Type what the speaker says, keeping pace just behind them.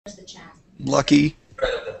the chat. Lucky.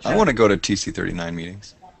 I want to go to TC39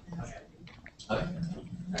 meetings.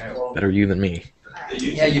 Better you than me.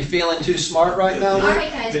 Yeah, you feeling too smart right now? All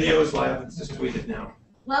right, guys. Video is live. It's just tweeted now.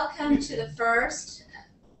 Welcome to the first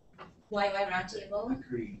YUI Roundtable,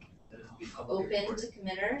 open to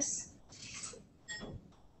committers.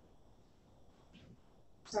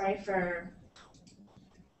 Sorry for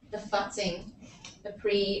the futzing, the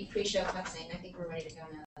pre-show futzing. I think we're ready to go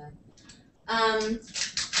now.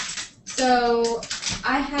 So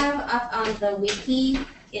I have up on the wiki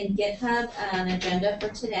in GitHub an agenda for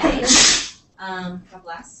today. God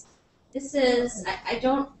bless. This is, I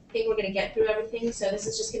don't think we're going to get through everything, so this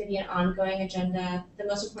is just going to be an ongoing agenda. The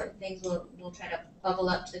most important things we'll try to bubble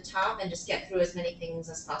up to the top and just get through as many things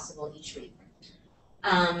as possible each week.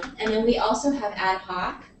 And then we also have ad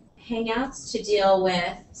hoc hangouts to deal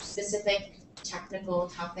with specific technical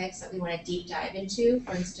topics that we want to deep dive into,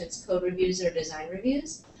 for instance, code reviews or design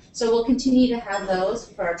reviews. So we'll continue to have those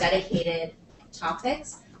for our dedicated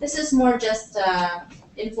topics. This is more just an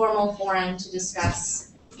informal forum to discuss,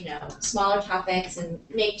 smaller topics and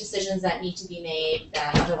make decisions that need to be made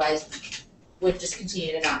that otherwise would just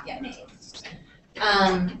continue to not get made.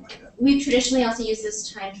 We've traditionally also used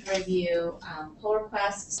this time to review pull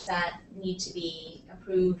requests that need to be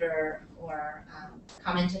approved or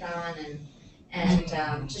commented on, and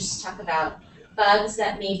just talk about bugs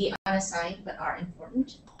that may be unassigned but are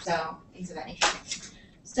important, so things of that nature.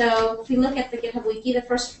 So if we look at the GitHub Wiki, the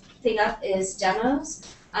first thing up is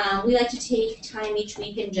demos. We like to take time each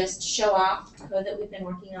week and just show off code that we've been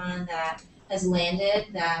working on that has landed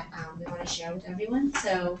that we want to share with everyone.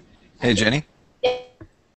 So, hey, Jenny. Yeah.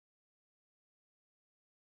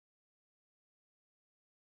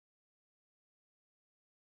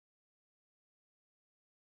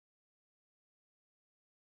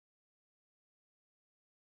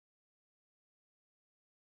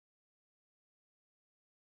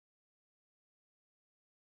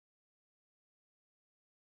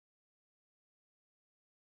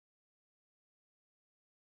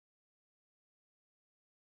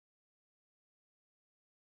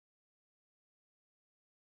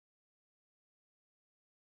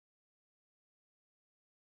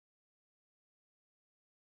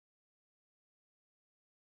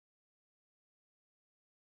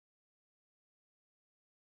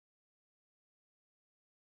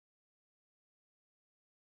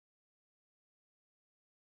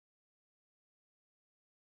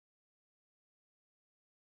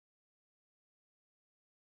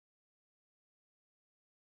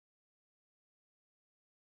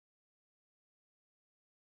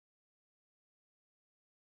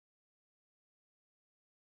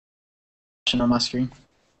 On my screen.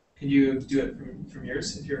 Can you do it from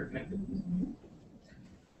yours if you're connected?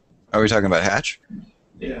 Are we talking about Hatch?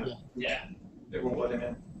 Yeah. It won't let him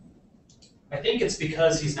in. I think it's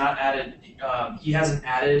because he's not added,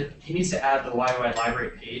 he needs to add the YUI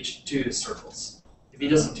library page to the circles. If he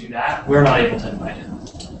doesn't do that, we're not able to invite him.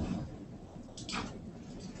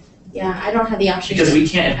 Yeah, I don't have the option. Because we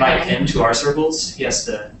can't invite him to our circles, he has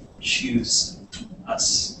to choose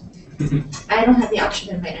us. I don't have the option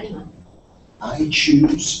to invite anyone. I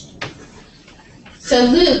choose. So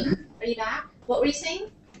Luke, are you back? What were you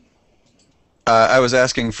saying? I was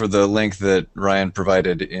asking for the link that Ryan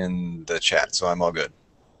provided in the chat, so I'm all good.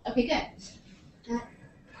 Okay, good.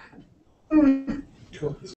 I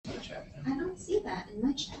don't see that in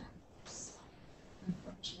my chat.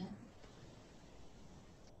 Unfortunate.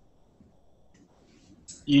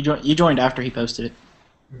 You joined after he posted it.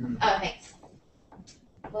 Oh, thanks.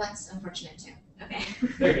 Well, that's unfortunate too. Okay.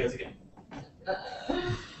 There it goes again.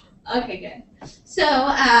 Okay, good.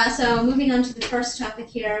 So moving on to the first topic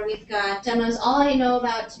here, we've got demos. All I know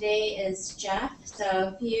about today is Jeff.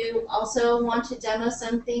 So if you also want to demo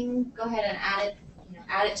something, go ahead and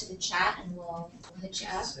add it to the chat, and we'll hit you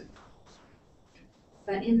up.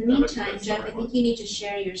 But in the meantime, Jeff, I think you need to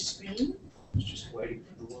share your screen. Just waiting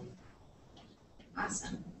for the one.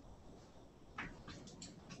 Awesome.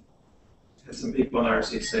 Had some people in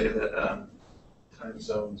RC say that time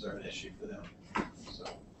zones are an issue for them, so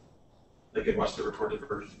they can watch the recorded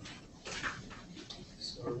version.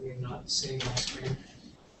 So are we not seeing my screen?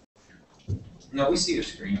 No, we see your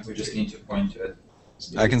screen. We just need to point to it.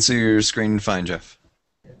 I can see your screen fine, Jeff.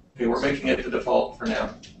 Okay, we're making it the default for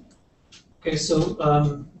now. Okay, so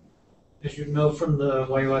as you know from the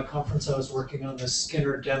YUI conference, I was working on the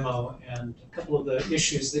Skinner demo, and a couple of the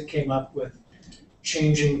issues that came up with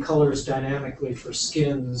changing colors dynamically for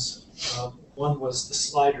skins. One was the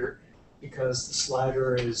slider, because the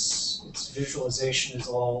slider its visualization is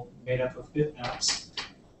all made up of bitmaps.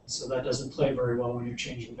 So that doesn't play very well when you're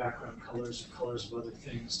changing background colors or colors of other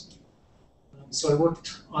things. So I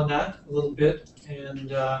worked on that a little bit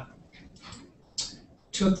and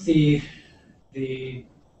took the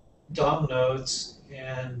DOM nodes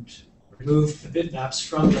and removed the bitmaps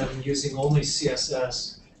from them using only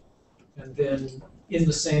CSS. And then in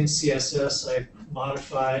the same CSS, I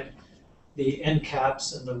modified the end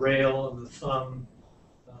caps and the rail and the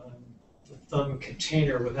thumb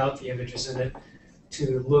container without the images in it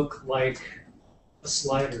to look like a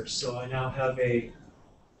slider. So I now have an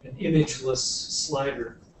imageless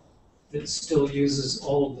slider that still uses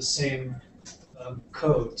all of the same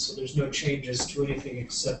code. So there's no changes to anything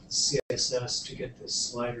except the CSS to get this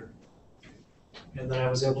slider. And then I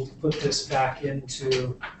was able to put this back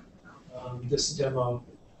into this demo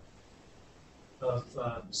of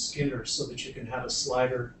Skinner so that you can have a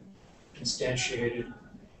slider instantiated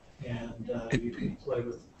and you can play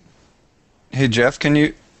with. Hey Jeff, can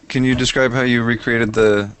you describe how you recreated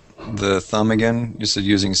the thumb again? You said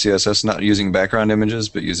using CSS, not using background images,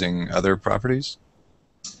 but using other properties?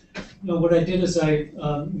 No, what I did is I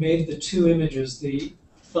made the two images, the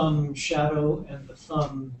thumb shadow and the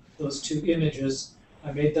thumb, those two images,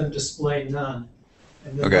 I made them display none.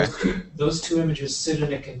 And then Okay. those two images sit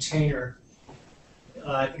in a container.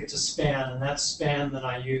 I think it's a span, and that span that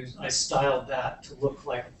I styled that to look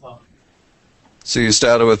like a thumb. So you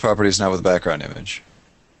styled it with properties, not with background image.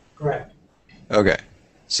 Correct. Okay.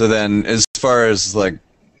 So then, as far as like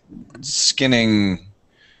skinning,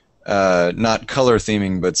 not color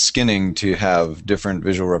theming, but skinning to have different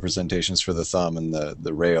visual representations for the thumb and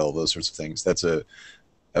the rail, those sorts of things, that's a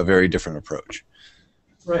very different approach.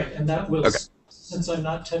 Right, and that was, Okay. since I'm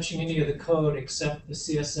not touching any of the code except the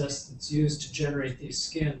CSS that's used to generate these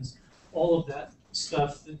skins, all of that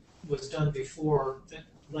stuff that was done before that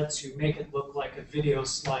lets you make it look like a video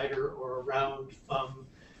slider or a round thumb,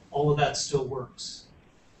 all of that still works.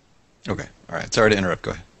 Okay. All right. Sorry to interrupt.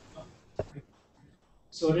 Go ahead.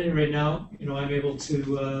 So at any rate now, I'm able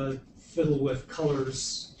to fiddle with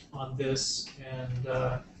colors on this and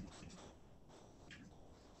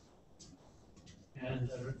I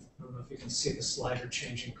don't know if you can see the slider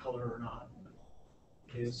changing color or not.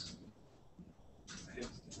 It is.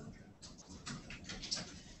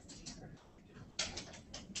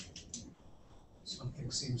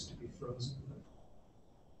 Something seems to be frozen.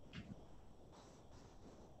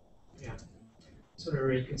 Yeah. So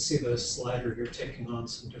there you can see the slider here taking on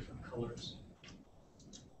some different colors.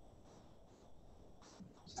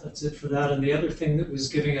 So that's it for that. And the other thing that was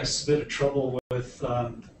giving us a bit of trouble with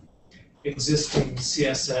existing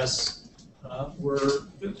CSS were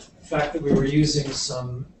the fact that we were using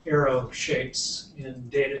some arrow shapes in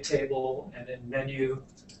data table and in menu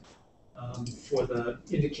for the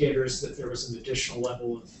indicators that there was an additional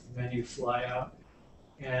level of menu flyout,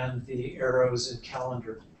 and the arrows in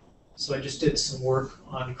calendar. So I just did some work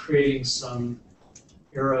on creating some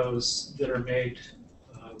arrows that are made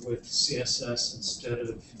with CSS instead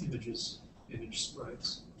of image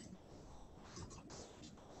sprites.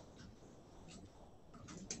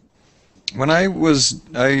 When I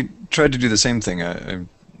tried to do the same thing.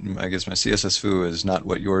 I guess my CSS foo is not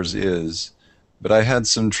what yours is, but I had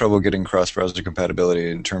some trouble getting cross-browser compatibility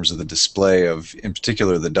in terms of the display of, in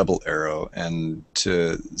particular, the double arrow, and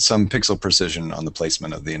to some pixel precision on the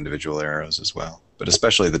placement of the individual arrows as well. But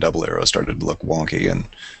especially the double arrow started to look wonky in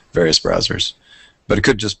various browsers. But it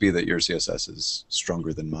could just be that your CSS is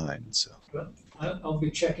stronger than mine. So. But I'll be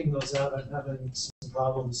checking those out. I'm having some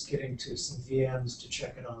problems getting to some VMs to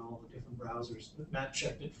check it on all the different browsers. But Matt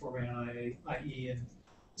checked it for me on IE and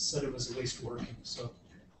said it was at least working. So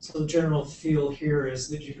the general feel here is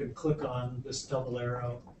that you can click on this double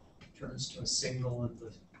arrow, turns to a single, and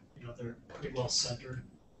they're pretty well centered.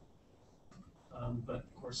 But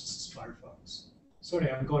of course, this is Firefox. So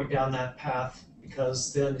anyway, I'm going down that path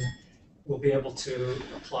because then we'll be able to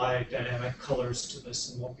apply dynamic colors to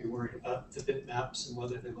this and won't be worried about the bitmaps and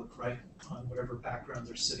whether they look right on whatever background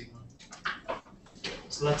they're sitting on.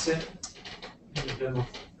 So that's it in the demo.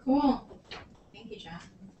 Cool. Thank you, Jeff.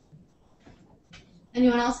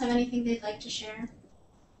 Anyone else have anything they'd like to share?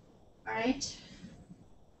 All right.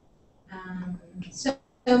 So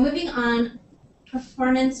moving on,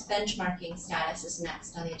 performance benchmarking status is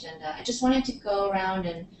next on the agenda. I just wanted to go around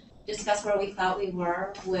and discuss where we thought we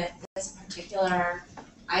were with this particular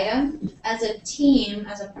item. As a team,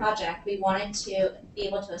 as a project, we wanted to be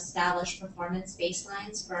able to establish performance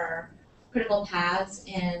baselines for critical paths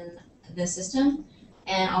in the system,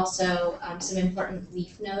 and also some important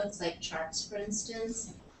leaf nodes like charts, for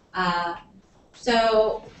instance.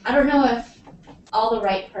 So I don't know if all the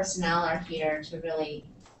right personnel are here to really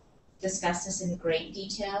discuss this in great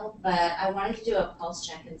detail, but I wanted to do a pulse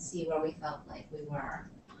check and see where we felt like we were.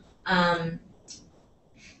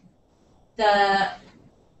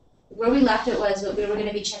 Where we left it was that we were going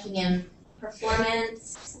to be checking in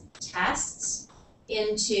performance tests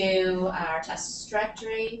into our tests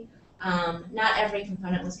directory. Not every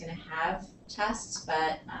component was going to have tests,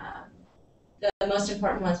 but the most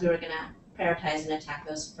important ones we were going to prioritize and attack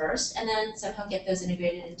those first, and then somehow get those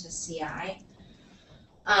integrated into CI.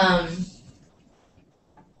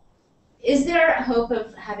 Is there a hope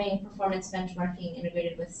of having performance benchmarking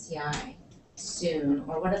integrated with CI soon,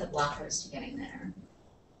 or what are the blockers to getting there?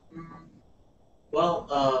 Well,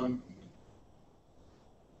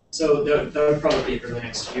 so that would probably be early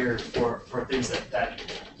next year for things that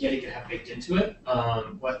Yeti could have baked into it.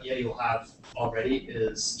 What Yeti will have already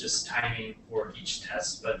is just timing for each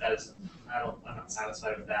test, but that is I'm not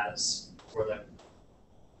satisfied with that as for the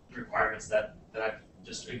requirements that I've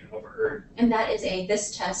just even overheard. And that is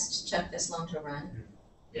this test took this long to run.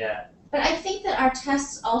 Yeah. But I think that our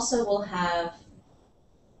tests also will have,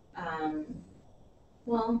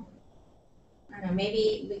 well, I don't know,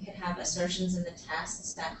 maybe we could have assertions in the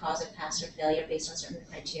tests that cause a pass or failure based on certain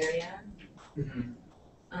criteria.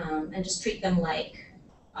 Mm-hmm. And just treat them like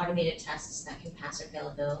automated tests that can pass or fail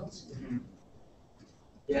a build. Mm-hmm.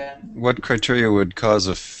 Yeah. What criteria would cause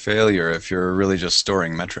a failure if you're really just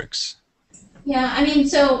storing metrics? Yeah, I mean,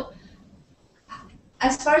 so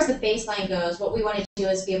as far as the baseline goes, what we want to do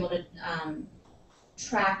is be able to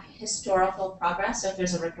track historical progress. So if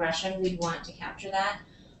there's a regression, we'd want to capture that.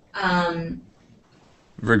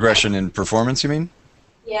 Regression in performance, you mean?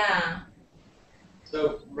 Yeah.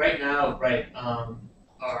 So right now,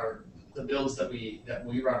 the builds that we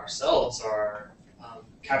run ourselves are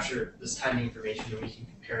capture this timing information, and we can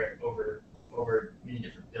compare it over many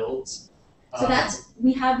different builds. So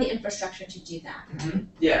we have the infrastructure to do that. Mm-hmm.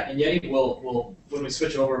 Yeah, and Yeti will when we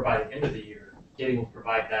switch over by the end of the year, Yeti will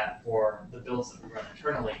provide that for the builds that we run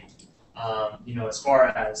internally. As far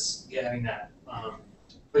as having that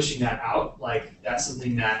pushing that out, like that's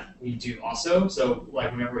something that we do also. So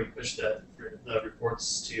like whenever we push the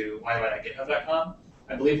reports to YUI.github.com,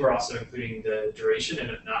 I believe we're also including the duration, and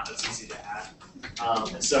if not, that's easy to add.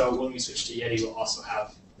 And so when we switch to Yeti, we'll also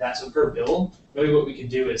have that. So per build, maybe what we can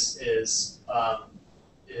do is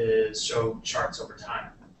show charts over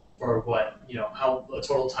time for what how the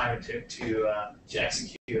total time it took to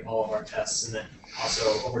execute all of our tests, and then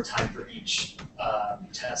also over time for each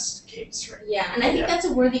test case, right? Yeah, and I think that's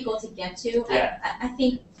a worthy goal to get to. Yeah. I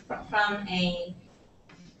think from a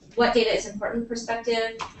what data is important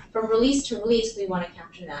perspective, from release to release, we want to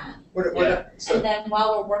capture that. And then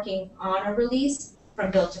while we're working on a release,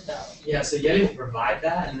 from build to build. Yeah, so Yeti will provide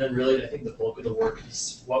that, and then really I think the bulk of the work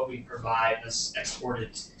is what we provide as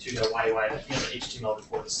exported to the YUI, the HTML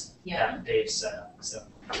reports that Dave set up. So.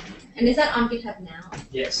 And is that on GitHub now?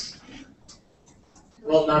 Yes.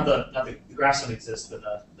 Well, not the graphs don't exist,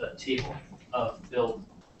 but the table of build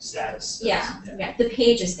status. Yeah. The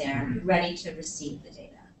page is there, ready to receive the data.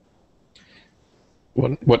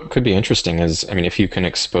 What could be interesting is, I mean, if you can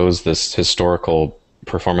expose this historical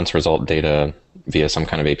performance result data via some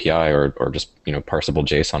kind of API or just parsable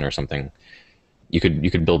JSON or something, you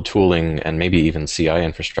could build tooling and maybe even CI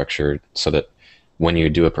infrastructure so that when you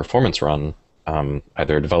do a performance run,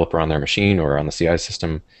 either a developer on their machine or on the CI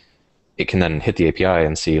system, it can then hit the API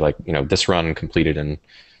and see this run completed in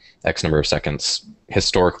X number of seconds.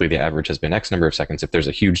 Historically, the average has been X number of seconds. If there's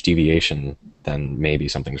a huge deviation, then maybe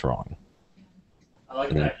something's wrong. I like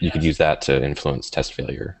and then that. you could use that to influence test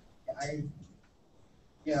failure.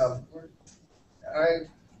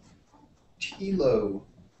 Tilo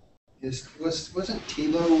wasn't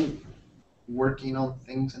Tilo working on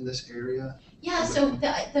things in this area? Yeah, so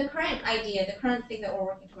the current idea, the current thing that we're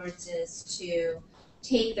working towards is to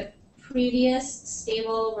take the previous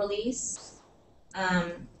stable release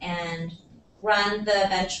and run the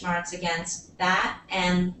benchmarks against that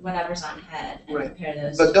and whatever's on head and compare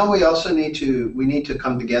those. But don't we also need to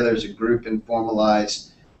come together as a group and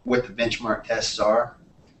formalize what the benchmark tests are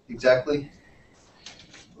exactly?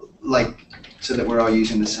 Like, so that we're all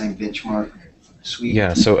using the same benchmark suite?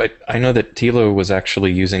 Yeah, so I know that Tilo was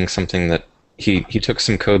actually using something that he took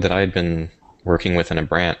some code that I had been working with in a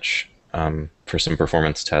branch for some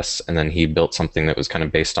performance tests, and then he built something that was kind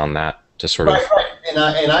of based on that to sort of... Right. And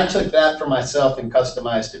I took that for myself and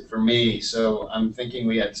customized it for me, so I'm thinking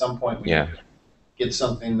we at some point we can get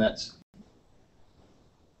something that's...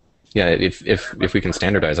 Yeah, if we can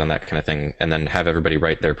standardize on that kind of thing, and then have everybody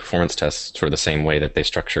write their performance tests sort of the same way that they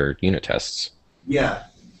structure unit tests. Yeah.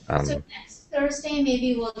 So Thursday,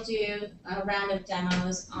 maybe we'll do a round of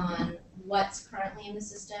demos on what's currently in the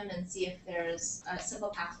system and see if there's a simple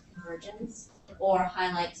path to convergence, or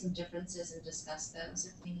highlight some differences and discuss those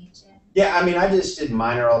if we need to. Yeah, I mean, I just did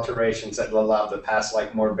minor alterations that allowed to pass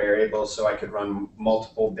like more variables so I could run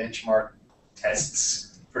multiple benchmark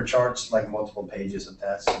tests for charts, like multiple pages of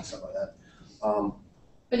tests and stuff like that.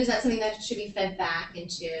 But is that something that should be fed back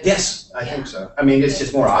into? Yes, I think so. I mean, it's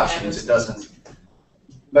just more options. It doesn't.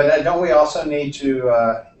 But don't we also need to,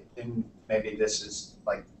 and maybe this is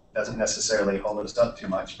like, doesn't necessarily hold us up too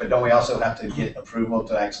much, but don't we also have to get approval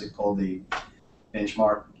to actually pull the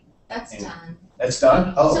benchmark? That's done. That's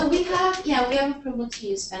done? Oh. So we have approval to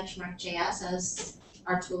use benchmark.js as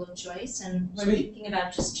our tool of choice, and we're thinking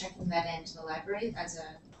about just checking that into the library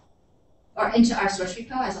or into our source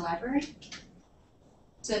repo as a library.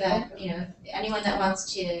 So that, anyone that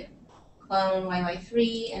wants to clone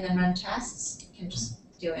YY3 and then run tests can just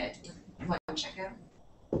do it with one checkout.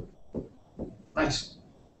 Nice.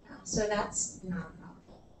 So that's not a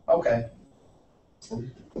problem. Okay.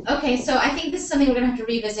 Okay, so I think this is something we're going to have to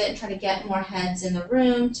revisit and try to get more heads in the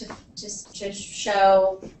room to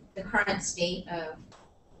show the current state of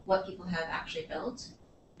what people have actually built,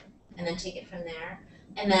 and then take it from there.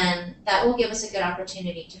 And then that will give us a good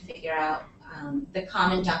opportunity to figure out the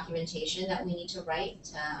common documentation that we need to write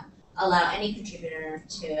to allow any contributor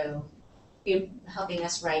to be helping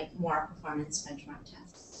us write more performance benchmark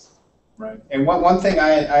tests. Right. And one thing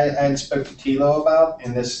I spoke to Tilo about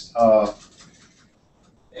in this,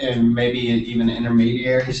 and maybe even an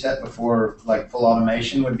intermediary step before like full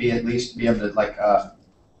automation would be at least be able to like,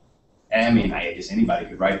 I mean, I guess anybody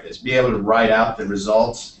could write this, be able to write out the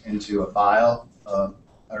results into a file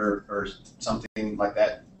or something like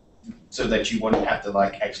that, so that you wouldn't have to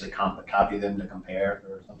like actually copy them to compare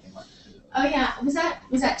or something like that. Oh yeah, was that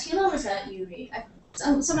Tilo or was that YUI?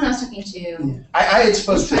 Someone I was talking to. Yeah. I had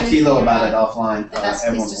spoke to Tilo about it offline. The best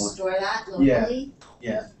place to store that locally.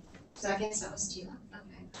 Yeah. So I guess that was Tilo.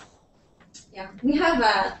 Okay. Yeah, we have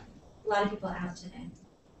a lot of people out today,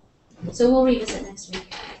 so we'll revisit next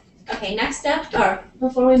week. Okay, next up, or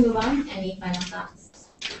before we move on, any final thoughts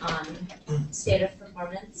on state of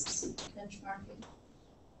performance benchmarking?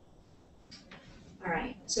 All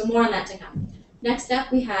right, so more on that to come. Next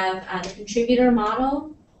up, we have the contributor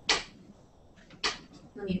model.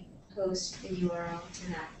 Let me post the URL to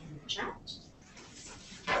that in the chat.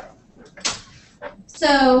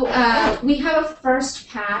 So we have a first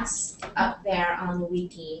pass up there on the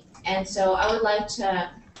wiki, and so I would like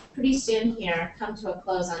to pretty soon here come to a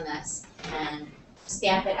close on this and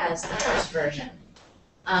stamp it as the first version.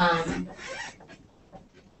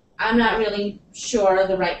 I'm not really sure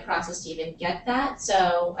the right process to even get that,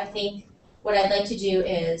 so I think what I'd like to do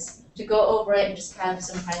is to go over it and just have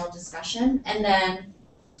some final discussion, and then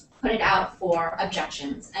put it out for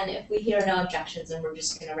objections. And if we hear no objections, then we're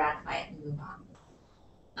just going to ratify it and move on.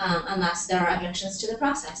 Unless there are objections to the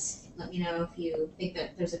process. Let me know if you think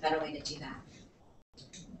that there's a better way to do that.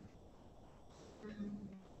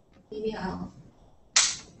 Maybe I'll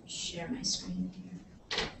share my screen here.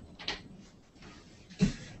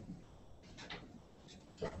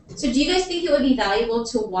 So do you guys think it would be valuable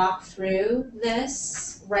to walk through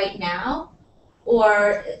this right now?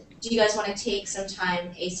 Or do you guys want to take some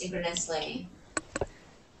time asynchronously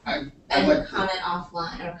and comment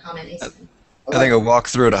offline or comment asynchronously? I think a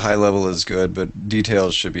walkthrough at a high level is good, but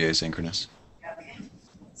details should be asynchronous. Okay.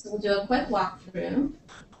 So we'll do a quick walkthrough.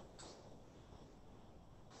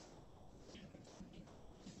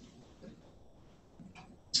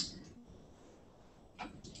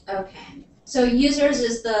 Okay. So users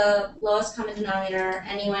is the lowest common denominator.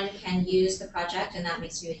 Anyone can use the project, and that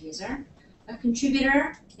makes you a user. A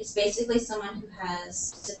contributor is basically someone who has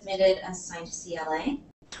submitted a signed CLA.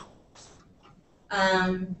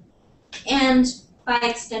 And by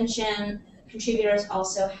extension, contributors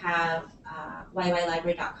also have a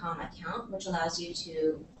YUILibrary.com account, which allows you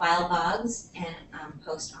to file bugs and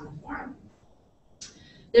post on the forum.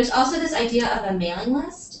 There's also this idea of a mailing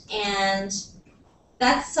list, and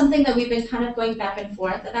that's something that we've been kind of going back and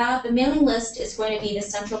forth about. The mailing list is going to be the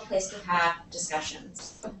central place to have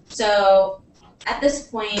discussions. So at this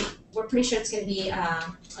point, we're pretty sure it's going to be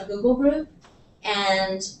a Google group,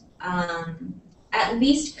 and at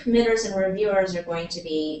least committers and reviewers are going to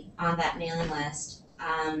be on that mailing list.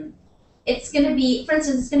 It's going to be, for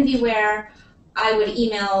instance, it's going to be where I would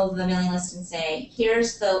email the mailing list and say,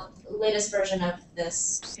 here's the latest version of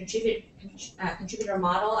this contributor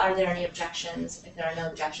model. Are there any objections? If there are no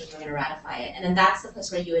objections, we're going to ratify it. And then that's the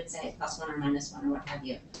place where you would say +1 or -1 or what have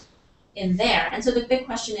you in there. And so the big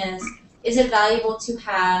question is it valuable to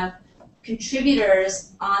have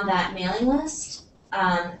contributors on that mailing list,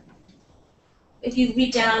 if you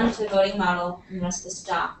read down to the voting model and the rest of the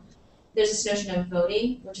stop, there's this notion of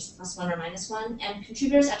voting, which is +1 or -1, and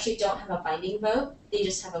contributors actually don't have a binding vote, they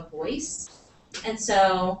just have a voice. And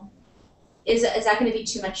so is that going to be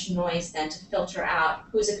too much noise then to filter out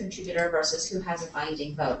who's a contributor versus who has a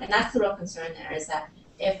binding vote? And that's the real concern there, is that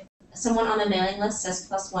if someone on the mailing list says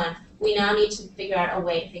 +1, we now need to figure out a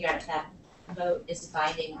way to figure out if that vote is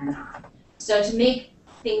binding or not. So to make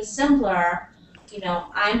things simpler,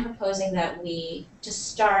 I'm proposing that we, to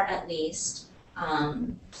start at least,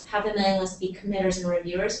 have the mailing list be committers and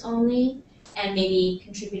reviewers only, and maybe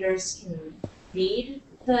contributors can read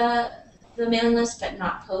the mailing list but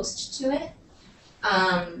not post to it,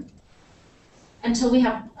 until we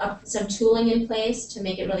have some tooling in place to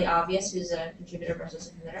make it really obvious who's a contributor versus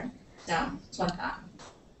a committer. So that's one thought.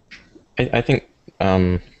 I think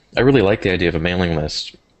I really like the idea of a mailing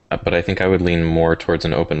list, but I think I would lean more towards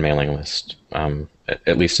an open mailing list,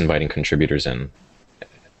 at least inviting contributors in.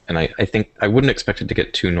 And I think I wouldn't expect it to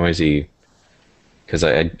get too noisy, because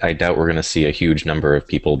I doubt we're going to see a huge number of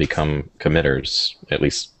people become committers, at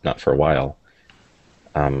least not for a while.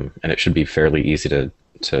 And it should be fairly easy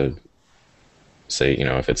to say,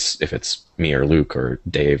 if it's me or Luke or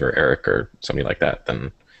Dave or Eric or somebody like that,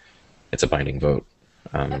 then it's a binding vote.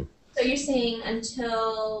 So you're saying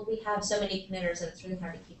until we have so many committers that it's really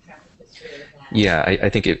hard to keep track of who's really that? Yeah, I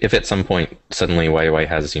think if at some point suddenly YUI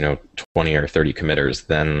has 20 or 30 committers,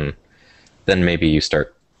 then maybe you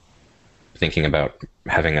start thinking about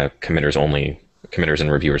having a committers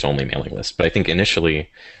and reviewers only mailing list. But I think initially,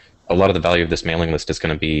 a lot of the value of this mailing list is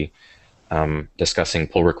going to be discussing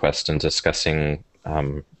pull requests and discussing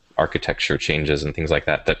architecture changes and things like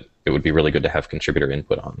that it would be really good to have contributor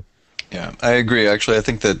input on. Yeah, I agree. Actually, I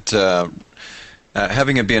think that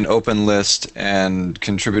having it be an open list and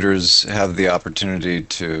contributors have the opportunity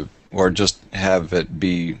to, or just have it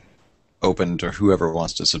be open to whoever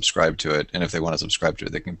wants to subscribe to it, and if they want to subscribe to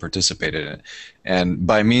it, they can participate in it. And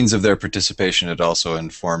by means of their participation, it also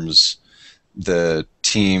informs the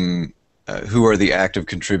team who are the active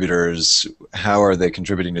contributors, how are they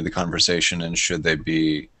contributing to the conversation, and should they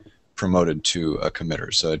be promoted to a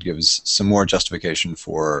committer. So it gives some more justification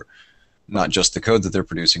for not just the code that they're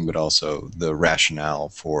producing, but also the rationale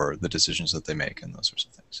for the decisions that they make and those sorts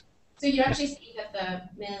of things. So you're actually saying that the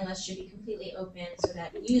mailing list should be completely open so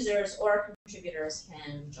that users or contributors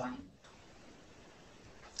can join?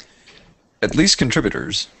 At least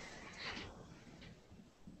contributors.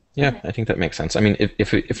 Yeah, I think that makes sense. I mean,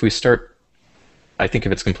 if we start, I think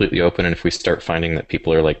if it's completely open and if we start finding that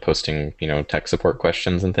people are posting, tech support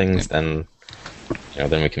questions and things, then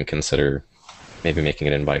we can consider maybe making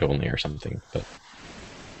it invite only or something. But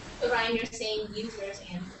so Ryan, you're saying users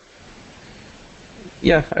and?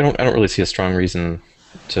 Yeah, I don't really see a strong reason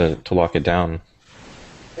to lock it down.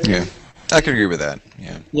 Yeah, I can agree with that.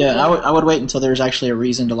 Yeah. Yeah, I would wait until there's actually a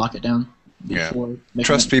reason to lock it down. Yeah.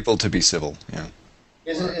 Trust people to be civil. Yeah.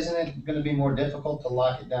 Isn't it going to be more difficult to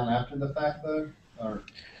lock it down after the fact, though? Or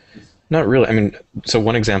not really. I mean, so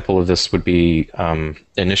one example of this would be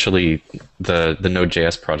initially the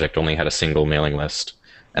Node.js project only had a single mailing list,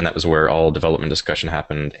 and that was where all development discussion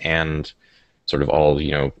happened and sort of all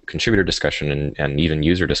contributor discussion and even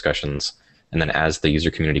user discussions. And then as the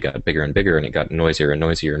user community got bigger and bigger and it got noisier and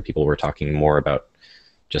noisier and people were talking more about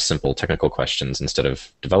just simple technical questions instead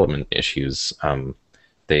of development issues,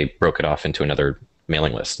 they broke it off into another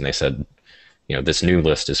mailing list, and they said, this new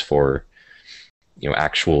list is for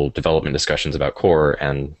actual development discussions about core,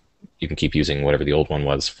 and you can keep using whatever the old one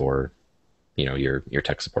was for your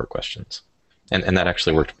tech support questions, and that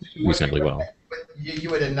actually worked reasonably well. You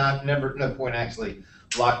would have no point actually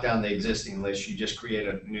lock down the existing list. You just create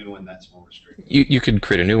a new one that's more restricted. You could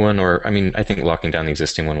create a new one, or I think locking down the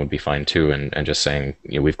existing one would be fine too, and just saying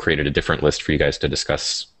we've created a different list for you guys to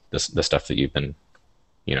discuss the stuff that you've been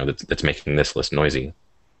that's making this list noisy.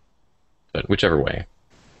 But whichever way.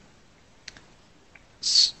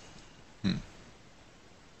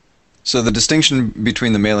 So the distinction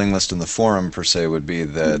between the mailing list and the forum per se would be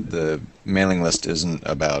that the mailing list isn't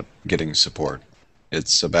about getting support.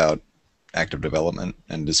 It's about active development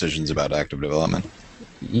and decisions about active development.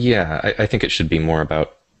 Yeah, I think it should be more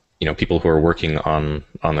about people who are working on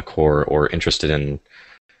the core or interested in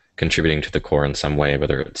contributing to the core in some way,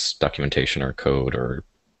 whether it's documentation or code or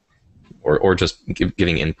just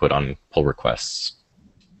giving input on pull requests.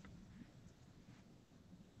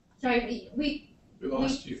 Sorry, we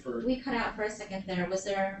lost you for. We cut out for a second there. Was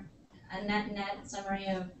there a net summary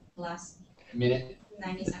of the last minute?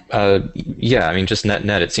 90 seconds? Yeah, just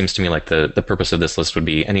net. It seems to me like the purpose of this list would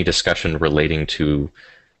be any discussion relating to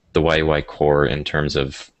the YUI core in terms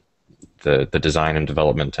of the design and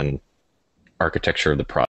development and architecture of the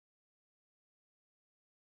product.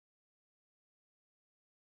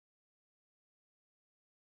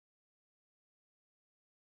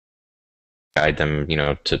 Guide them,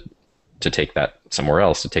 to take that somewhere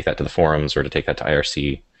else, to take that to the forums or to take that to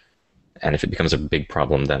IRC. And if it becomes a big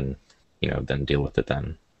problem, then, then deal with it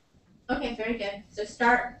then. Okay, very good. So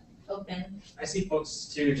start open. I see folks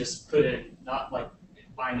too just put it not like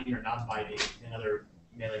binding or not binding in other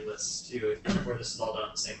mailing lists too, where this is all done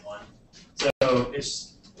on the same one. So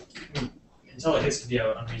it's until it gets to be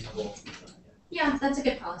unreasonable. Yeah, that's a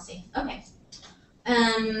good policy. Okay.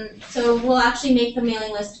 So we'll actually make the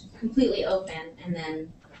mailing list completely open and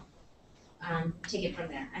then take it from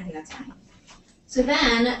there. I think that's fine. So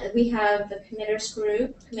then we have the committers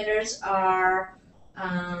group. Committers are,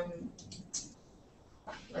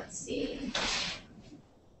 let's see,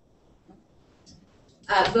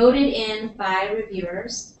 voted in by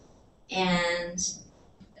reviewers and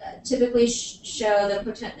typically show the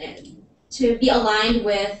potential to be aligned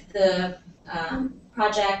with the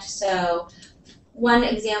project. So one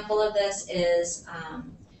example of this is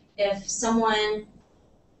if someone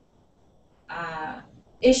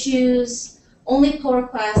issues only pull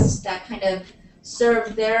requests that kind of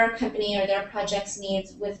serve their company or their project's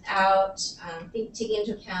needs without taking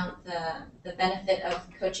into account the benefit of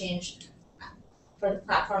code change for the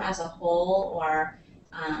platform as a whole, or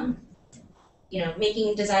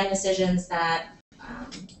making design decisions that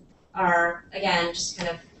are, again, just kind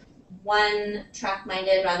of one track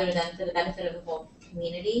minded rather than for the benefit of the whole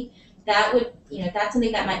community, that would, that's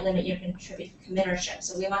something that might limit your committership.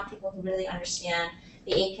 So we want people who really understand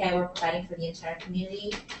the API we're providing for the entire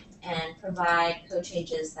community and provide code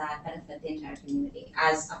changes that benefit the entire community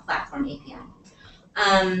as a platform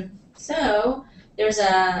API. So there's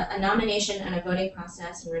a nomination and a voting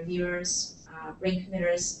process, and reviewers bring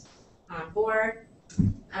committers on board.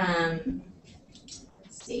 Let's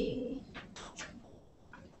see.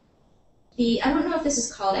 I don't know if this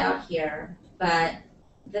is called out here, but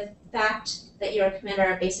the fact that you're a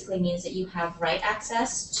committer basically means that you have write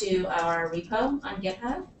access to our repo on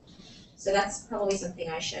GitHub. So that's probably something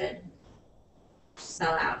I should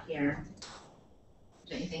spell out here.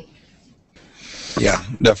 Don't you think? Yeah,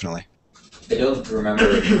 definitely. I don't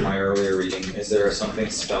remember from my earlier reading. Is there something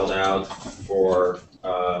spelled out for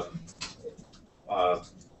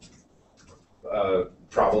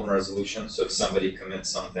problem resolution? So if somebody commits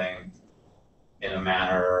something in a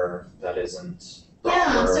manner that isn't proper.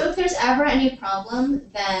 Yeah, so if there's ever any problem,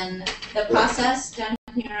 then the process down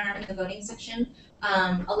here in the voting section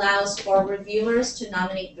allows for reviewers to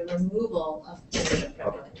nominate the removal of membership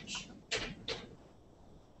privilege.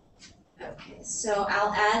 Okay, so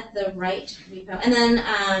I'll add the right repo, and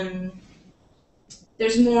then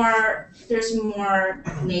there's more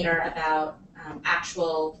later about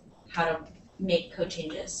actual how to make code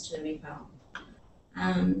changes to the repo.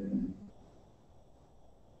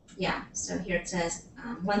 Yeah, so here it says,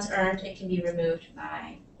 once earned, it can be removed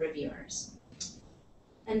by reviewers.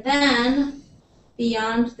 And then,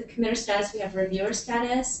 beyond the committer status, we have reviewer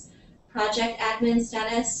status, project admin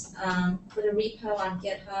status for the repo on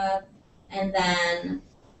GitHub, and then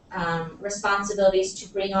responsibilities to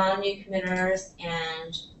bring on new committers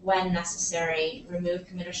and, when necessary, remove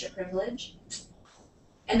committership privilege.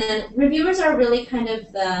 And then reviewers are really kind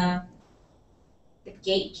of the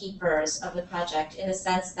gatekeepers of the project, in the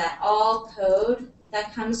sense that all code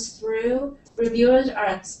that comes through, reviewers are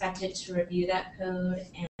expected to review that code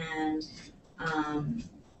and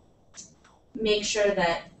make sure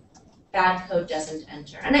that bad code doesn't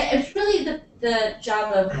enter. And it's really the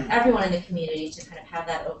job of everyone in the community to kind of have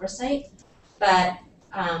that oversight. But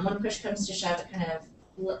when push comes to shove, it kind of,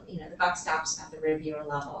 the buck stops at the reviewer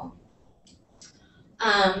level.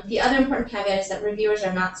 The other important caveat is that reviewers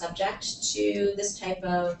are not subject to this type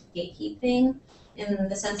of gatekeeping, in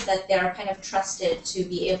the sense that they're kind of trusted to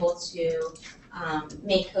be able to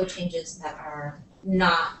make code changes that are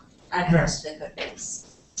not adverse to the code base.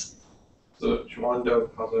 So Juando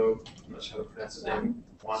Pazzo, I'm not sure how to pronounce his name,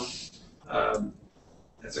 Juan,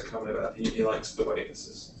 has a comment about he likes the way this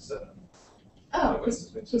is set up. Oh, he's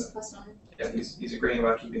plus one. Yeah, he's agreeing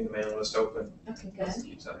about keeping the mailing list open. Okay, good.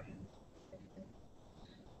 Keeps that in.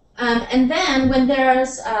 And then when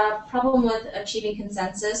there's a problem with achieving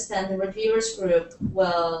consensus, then the reviewers group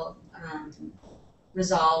will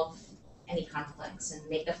resolve any conflicts and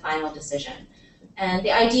make the final decision. And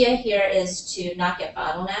the idea here is to not get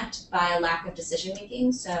bottlenecked by a lack of decision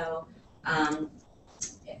making. So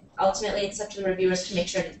ultimately, it's up to the reviewers to make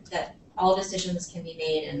sure that all decisions can be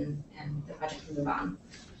made and the project can move on.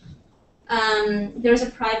 There's a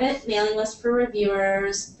private mailing list for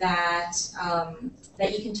reviewers that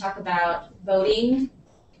that you can talk about voting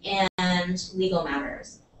and legal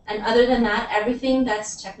matters. And other than that, everything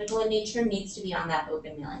that's technical in nature needs to be on that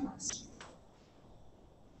open mailing list.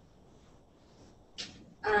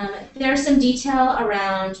 There's some detail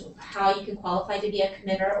around how you can qualify to be a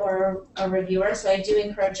committer or a reviewer, so I do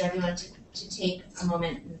encourage everyone to take a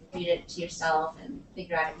moment and read it to yourself and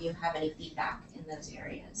figure out if you have any feedback in those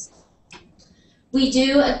areas. We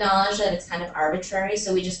do acknowledge that it's kind of arbitrary,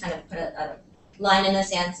 so we just kind of put a line in the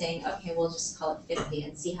sand saying, okay, we'll just call it 50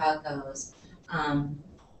 and see how it goes.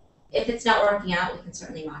 If it's not working out, we can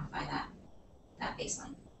certainly modify that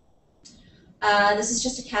baseline. This is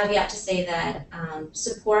just a caveat to say that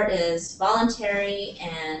support is voluntary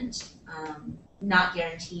and not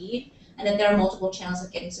guaranteed, and that there are multiple channels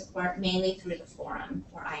of getting support, mainly through the forum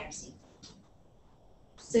or IRC.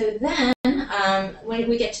 So then, when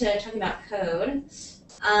we get to talking about code,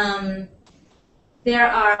 there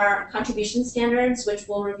are contribution standards, which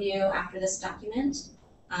we'll review after this document,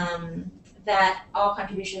 that all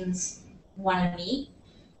contributions want to meet.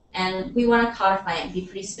 And we want to codify it and be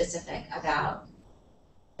pretty specific about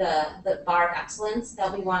the bar of excellence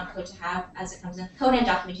that we want code to have as it comes in, code and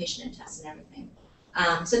documentation and tests and everything.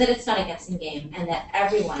 So that it's not a guessing game, and that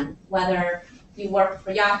everyone, whether you work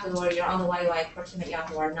for Yahoo or you're on the YUI core team at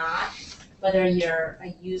Yahoo or not, whether you're a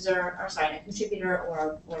user, or sorry, a contributor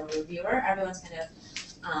or a reviewer, everyone's kind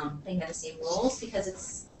of playing by the same rules, because it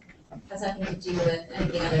has nothing to do with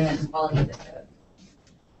anything other than the quality of the code.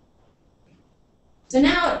 So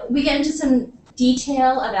now we get into some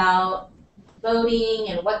detail about voting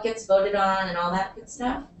and what gets voted on and all that good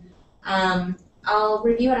stuff. I'll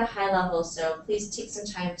review at a high level, so please take some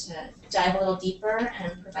time to dive a little deeper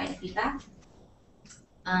and provide feedback.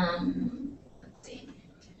 Let's see.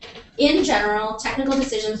 In general, technical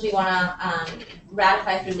decisions we want to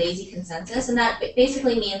ratify through lazy consensus, and that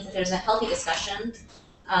basically means that there's a healthy discussion,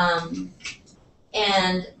 and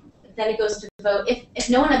then it goes to vote. If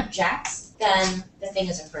no one objects, then the thing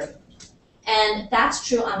is approved. And that's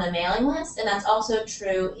true on the mailing list, and that's also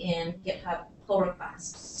true in GitHub pull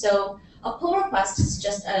requests. So a pull request is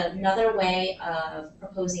just another way of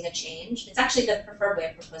proposing a change. It's actually the preferred way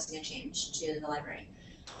of proposing a change to the library.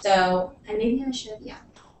 So, and maybe I should, yeah,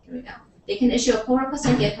 here we go. They can issue a pull request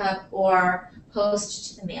on GitHub or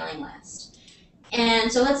post to the mailing list.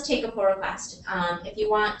 And so let's take a pull request. If you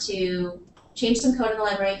want to change some code in the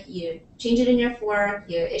library, you change it in your fork,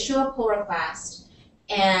 you issue a pull request,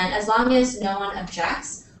 and as long as no one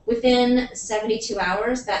objects, within 72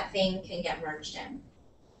 hours, that thing can get merged in.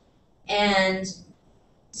 And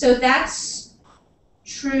so that's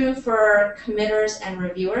true for committers and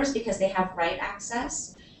reviewers because they have write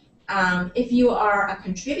access. If you are a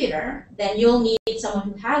contributor, then you'll need someone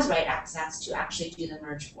who has write access to actually do the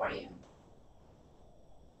merge for you.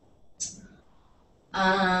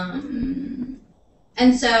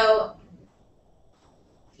 And so,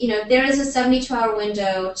 you know, there is a 72-hour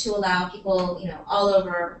window to allow people, you know, all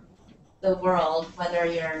over the world, whether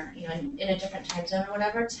you're, you know, in a different time zone or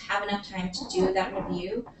whatever, to have enough time to do that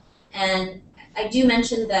review. And I do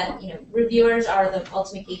mention that, you know, reviewers are the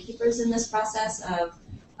ultimate gatekeepers in this process of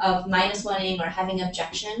 -1ing or having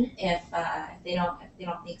objection if they don't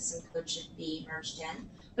think some code should be merged in.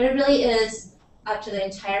 But it really is up to the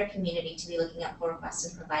entire community to be looking at pull requests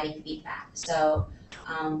and providing feedback. So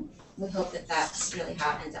we hope that that's really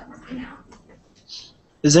how it ends up working out.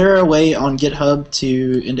 Is there a way on GitHub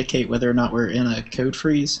to indicate whether or not we're in a code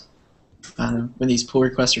freeze when these pull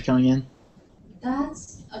requests are coming in?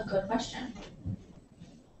 That's a good question.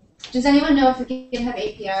 Does anyone know if the GitHub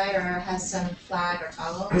API or has some flag or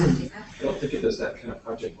toggle or something like that? I don't think it does that kind of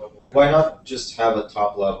project level. Why not just have a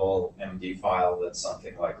top level MD file that's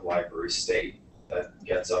something like library state that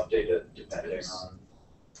gets updated depending on?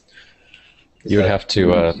 You'd have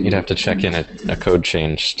to check in a code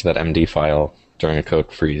change to that MD file during a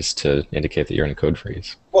code freeze to indicate that you're in a code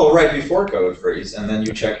freeze. Well, right before code freeze, and then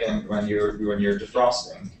you check in when you're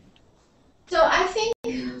defrosting. So I think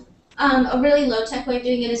a really low-tech way of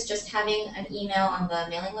doing it is just having an email on the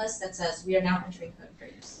mailing list that says, we are now entering code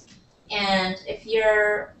freeze. And if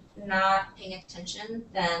you're not paying attention,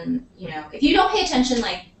 then, you know, if you don't pay attention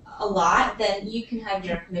like a lot, then you can have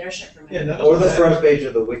your committership removed. Yeah, Or the front page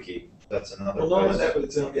of the wiki. That's another Well, not only place. that, but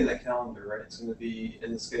it's going to be in the calendar, right? It's going to be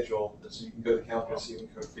in the schedule, so you can go to the calendar and see when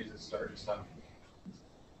code freezes start and stuff.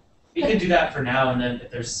 We can do that for now, and then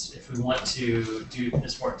if we want to do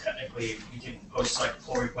this more technically, we can post like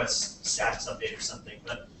pull request status update or something.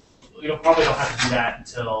 But we probably don't have to do that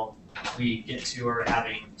until we get to or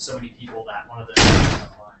having so many people that one of the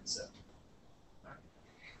online. So.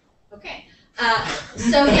 Okay.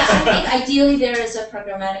 So yeah, I think ideally there is a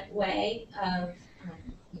programmatic way of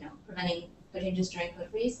preventing code changes during code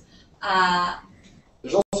freeze.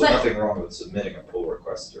 There's also But- nothing wrong with submitting a pull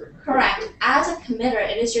request during. Correct. As a committer,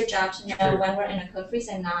 it is your job to know when we're in a code freeze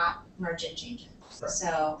and not merge in changes. Right.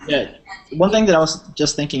 So Yeah. One thing that I was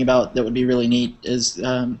just thinking about that would be really neat is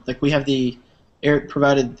like we have Eric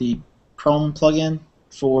provided the Chrome plugin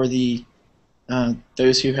for the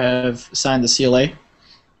those who have signed the CLA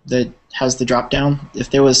that has the drop down. If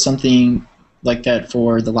there was something like that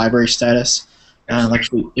for the library status, like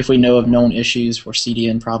if we know of known issues for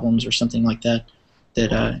CDN problems or something like that,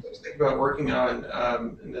 I was thinking about working on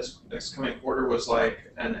in this next coming quarter was like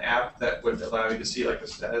an app that would allow you to see like the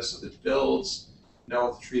status of the builds, know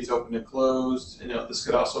if the tree's open and closed. And this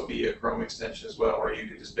could also be a Chrome extension as well, where you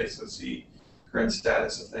could just basically see current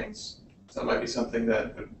status of things. So that might be something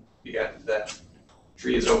that would be added to that.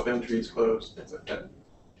 Tree is open, tree is closed, things like that.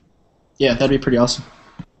 yeah, that'd be pretty awesome.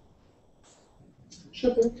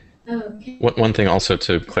 okay. One thing also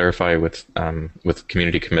to clarify with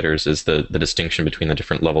community committers is the distinction between the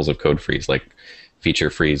different levels of code freeze, like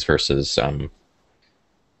feature freeze versus. Oh,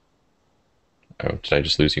 did I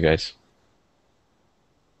just lose you guys?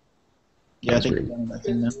 Yeah, I That's think weird. we're going back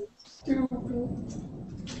in now.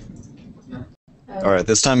 All right,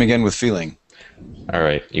 this time again with feeling. All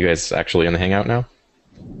right, you guys actually in the Hangout now?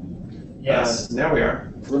 Now we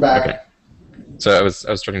are. We're back. Okay. So I was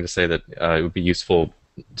starting to say that it would be useful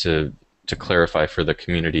to clarify for the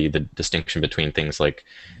community the distinction between things like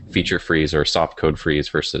feature freeze or soft code freeze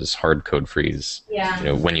versus hard code freeze.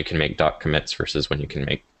 Yeah. When you can make doc commits versus when you can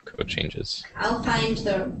make code changes. I'll find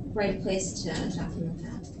the right place to document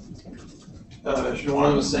that.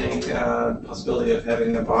 Siobhan was saying possibility of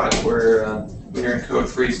having a bot where when you're in code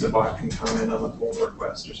freeze, the bot can comment on the pull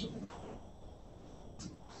request or something.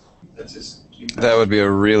 That's just That would be a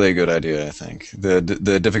really good idea, I think. The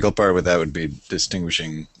difficult part with that would be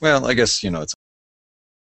distinguishing. Well, I guess it's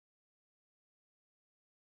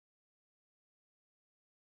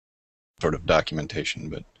sort of documentation,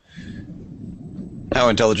 but how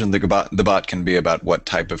intelligent the bot can be about what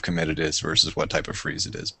type of commit it is versus what type of freeze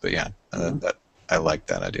it is. But yeah, that I like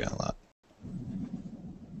that idea a lot.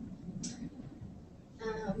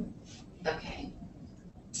 Okay.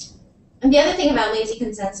 And the other thing about lazy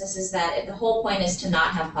consensus is that the whole point is to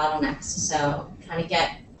not have bottlenecks. So trying to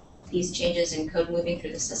get these changes in code moving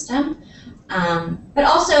through the system. But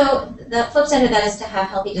also the flip side of that is to have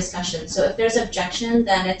healthy discussions. So if there's objection,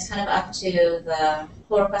 then it's kind of up to the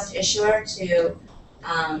pull request issuer to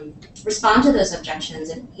respond to those objections,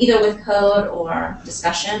 and either with code or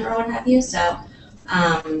discussion or what have you. So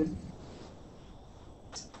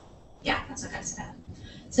yeah, that's what I said.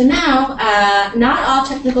 So now, not all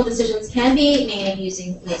technical decisions can be made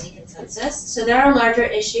using lazy consensus. So there are larger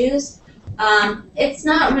issues. It's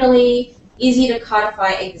not really easy to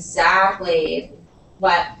codify exactly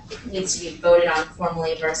what needs to be voted on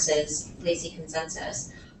formally versus lazy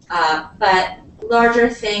consensus. But larger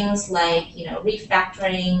things like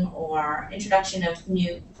refactoring or introduction of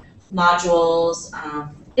new modules,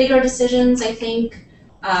 bigger decisions, I think,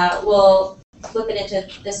 will flip it into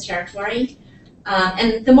this territory.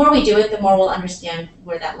 And the more we do it, the more we'll understand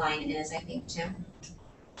where that line is, I think, too.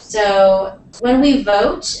 So when we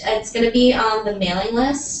vote, it's going to be on the mailing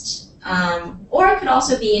list, or it could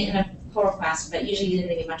also be in a pull request, but usually these are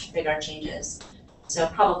going to be much bigger changes. So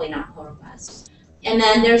probably not pull requests. And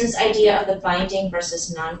then there's this idea of the binding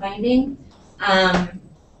versus non-binding. And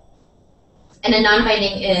a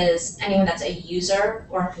non-binding is anyone that's a user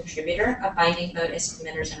or a contributor. A binding vote is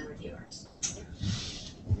committers and reviewers.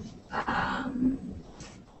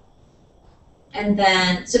 And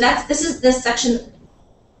then, so this section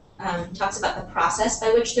talks about the process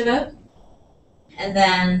by which to vote. And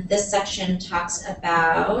then this section talks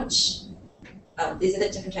about, these are the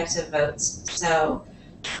different types of votes. So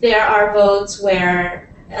there are votes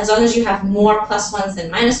where, as long as you have more +1s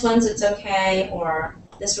than -1s, it's okay, or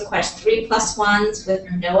this requires 3 +1s with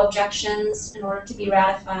no objections in order to be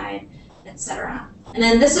ratified, etc. And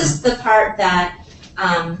then this is the part that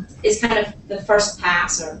is kind of the first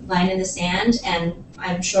pass or line in the sand, and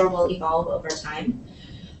I'm sure will evolve over time.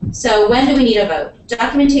 So when do we need a vote?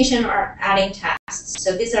 Documentation or adding tasks.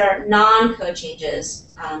 So these are non-code changes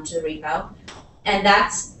to the repo, and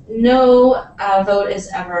that's no vote is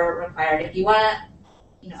ever required. If you want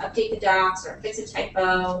to update the docs or fix a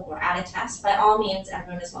typo or add a task, by all means,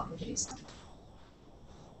 everyone is welcome to do so.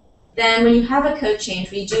 Then when you have a code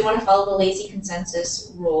change, we do want to follow the lazy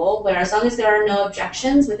consensus rule, where as long as there are no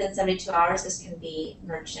objections within 72 hours, this can be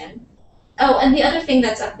merged in. Oh, and the other thing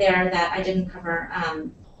that's up there that I didn't cover,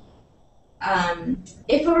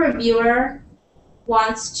 if a reviewer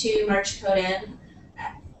wants to merge code in,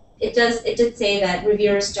 it did say that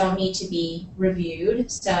reviewers don't need to be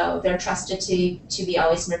reviewed, so they're trusted to be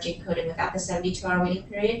always merging code in without the 72-hour waiting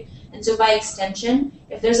period. And so by extension,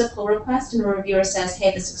 if there's a pull request and a reviewer says,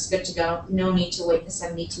 hey, this looks good to go, no need to wait the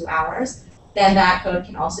 72 hours, then that code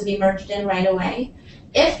can also be merged in right away.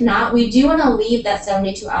 If not, we do want to leave that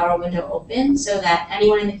 72-hour window open so that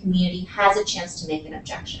anyone in the community has a chance to make an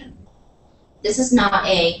objection. This is not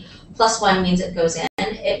a +1 means it goes in.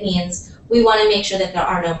 It means we want to make sure that there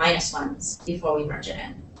are no -1s before we merge it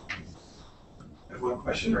in. I have one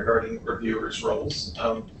question regarding reviewers' roles.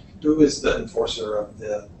 Who is the enforcer of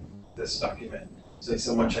this document? Say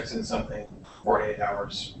someone checks in something, 48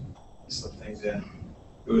 hours, slip things in.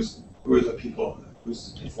 Who are the people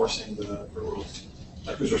who's enforcing the rules?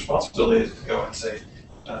 Like whose responsibility is it to go and say,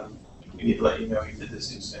 we need to let you know you did this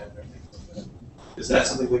too soon, or things like that? Is that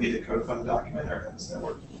something we need to codify in the document, or how does that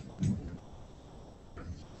work?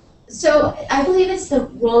 So I believe it's the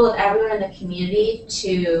role of everyone in the community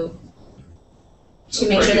to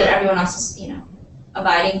make sure that everyone else is,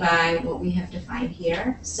 abiding by what we have defined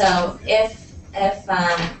here. So if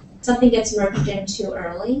something gets merged in too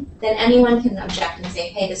early, then anyone can object and say,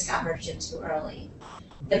 hey, this got merged in too early.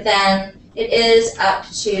 But then it is up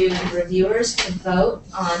to reviewers to vote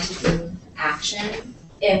on taking action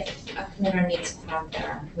if a committer needs to have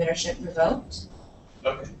their committership revoked.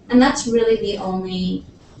 Okay. And that's really the only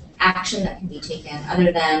action that can be taken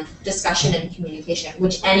other than discussion and communication,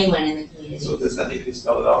 which anyone in the community. So does that need to be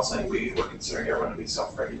spelled out, saying we're considering everyone to be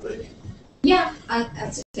self-regulating? Yeah,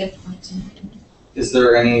 that's a good point. Is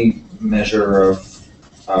there any measure of,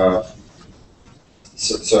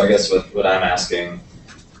 so I guess what I'm asking,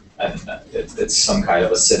 and it's some kind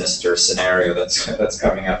of a sinister scenario that's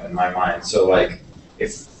coming up in my mind. So like,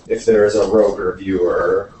 if there is a rogue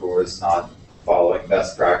reviewer who is not following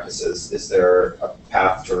best practices, is there a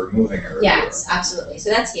path to removing a reviewer? Yes, absolutely.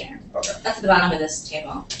 So that's here. Okay. That's at the bottom of this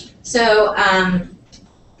table. So,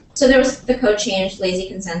 so there was the code change, lazy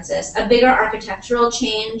consensus. A bigger architectural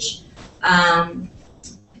change,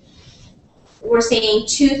 we're saying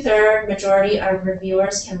 2/3 majority of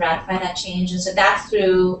reviewers can ratify that change, and so that's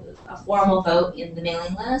through a formal vote in the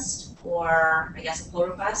mailing list, or I guess a pull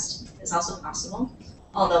request is also possible,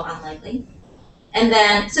 although unlikely. And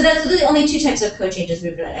then, so that's the only 2 types of code changes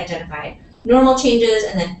we've identified: normal changes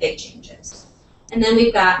and then big changes. And then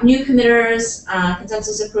we've got new committers,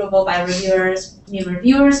 consensus approval by reviewers. New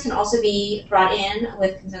reviewers can also be brought in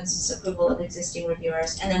with consensus approval of existing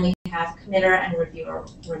reviewers. And then we have committer and reviewer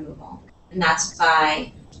removal. And that's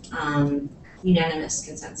by unanimous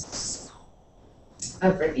consensus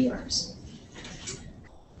of reviewers.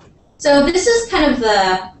 So this is kind of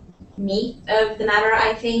the meat of the matter,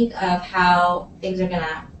 I think, of how things are going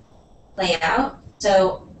to play out.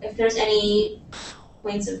 So if there's any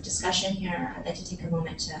points of discussion here, I'd like to take a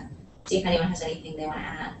moment to see if anyone has anything they want to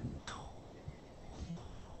add.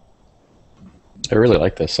 I really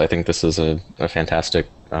like this. I think this is a fantastic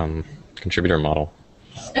contributor model.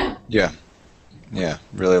 Yeah. Yeah,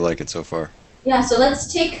 really like it so far. Yeah, so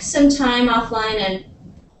let's take some time offline and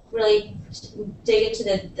really dig into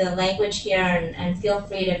the language here, and feel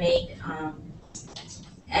free to make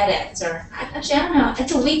edits, or actually, I don't know,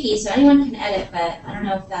 it's a wiki, so anyone can edit, but I don't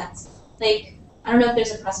know if that's, like, I don't know if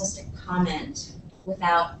there's a process to comment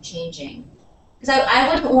without changing. Because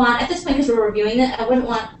I wouldn't want, at this point, because we're reviewing it, I wouldn't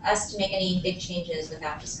want us to make any big changes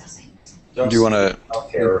without discussing. Do you want to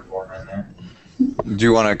Healthcare reform in there. Do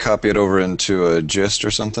you want to copy it over into a gist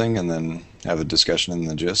or something, and then have a discussion in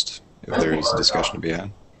the gist if there's discussion to be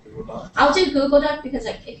had? I'll do Google Doc because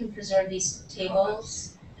it can preserve these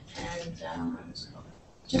tables, and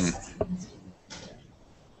just.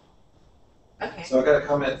 Okay. So I got a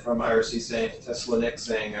comment from IRC saying, Tesla Nick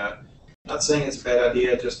saying, not saying it's a bad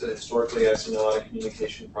idea, just that historically I've seen a lot of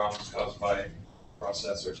communication problems caused by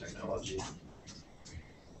process or technology.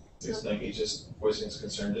 He's saying he's just voicing his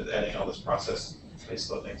concern that adding all this process may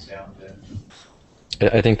slow things down.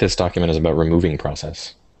 I think this document is about removing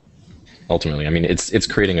process. Ultimately, I mean, it's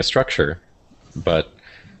creating a structure, but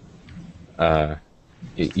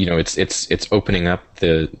it's opening up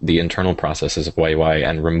the internal processes of YUI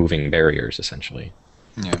and removing barriers essentially.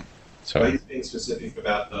 Yeah. So he's being specific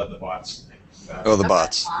about the bots. Oh, the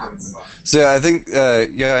bots. So yeah, I think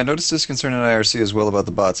I noticed this concern in IRC as well about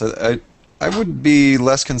the bots. I would be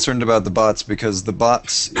less concerned about the bots because the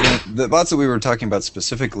bots that we were talking about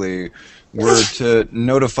specifically were to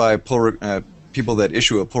notify people that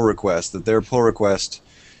issue a pull request that their pull request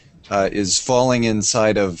is falling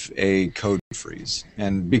inside of a code freeze.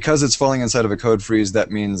 And because it's falling inside of a code freeze, that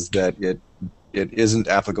means that it isn't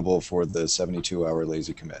applicable for the 72-hour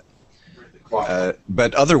lazy commit.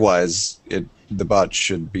 But otherwise, the bot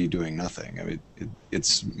should be doing nothing. I mean,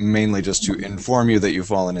 it's mainly just to inform you that you've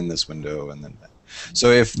fallen in this window, and then.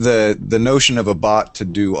 So if the notion of a bot to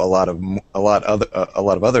do a lot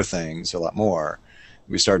of other things, a lot more,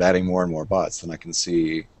 we start adding more and more bots, then I can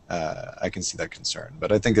see that concern.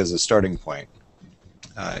 But I think as a starting point,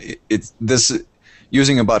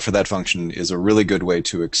 using a bot for that function is a really good way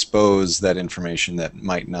to expose that information that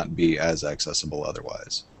might not be as accessible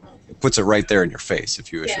otherwise. It puts it right there in your face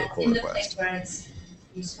if you issue a pull in the request. place where it's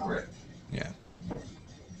useful. Right. Yeah.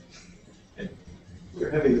 We're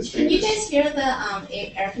having this. Can you guys hear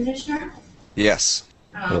the air conditioner? Yes.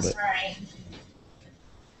 Oh, Little bit. sorry.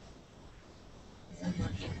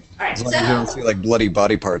 All right, As long as you don't so see like bloody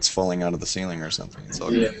body parts falling out of the ceiling or something, it's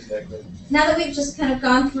all Yeah, good. exactly. now that we've just kind of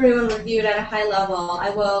gone through and reviewed at a high level, I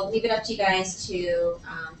will leave it up to you guys to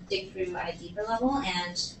dig through at a deeper level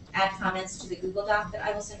and add comments to the Google Doc that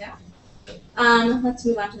I will send out. Let's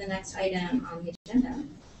move on to the next item on the agenda.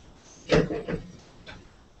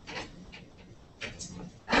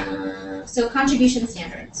 So contribution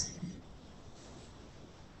standards.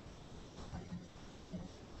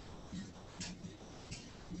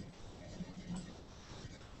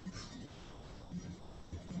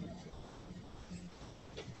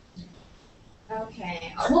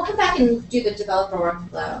 Okay, we'll come back and do the developer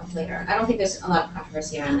workflow later. I don't think there's a lot of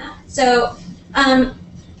controversy around that. So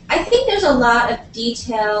I think there's a lot of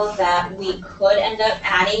detail that we could end up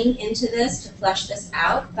adding into this to flesh this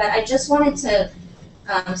out, but I just wanted to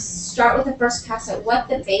start with the first pass at what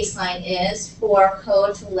the baseline is for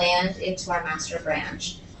code to land into our master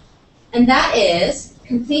branch. And that is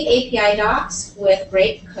complete API docs with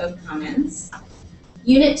great code comments,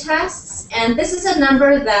 unit tests, and this is a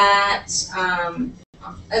number that,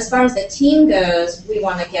 as far as the team goes, we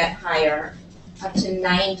want to get higher, up to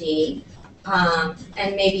 90,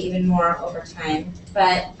 and maybe even more over time.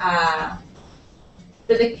 But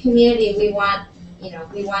for the community, we want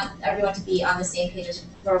everyone to be on the same page as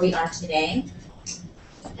where we are today.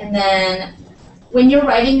 And then when you're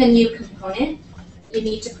writing a new component, you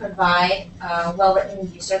need to provide a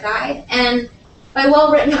well-written user guide. And by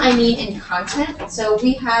well-written, I mean in content. So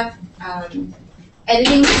we have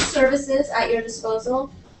editing services at your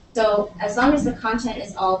disposal. So as long as the content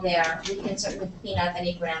is all there, we can certainly clean up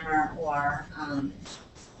any grammar or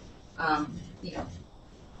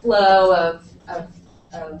flow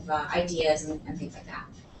of ideas and things like that.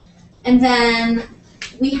 And then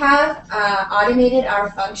we have automated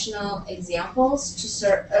our functional examples to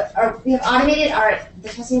serve, or we have automated the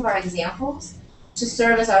testing of our examples to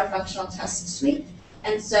serve as our functional test suite.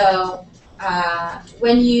 And so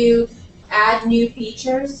when you add new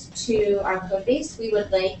features to our code base, we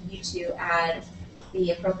would like you to add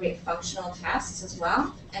the appropriate functional tests as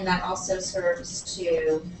well. And that also serves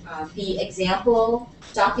to be example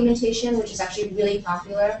documentation, which is actually really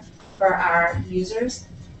popular for our users.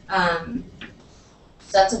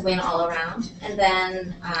 So that's a win all around. And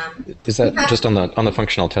then is that just on the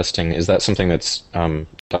functional testing? Is that something that's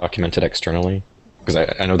documented externally? Because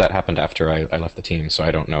I know that happened after I left the team, so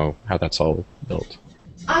I don't know how that's all built.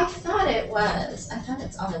 I thought it was. I thought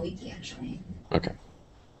it's on the wiki actually. Okay.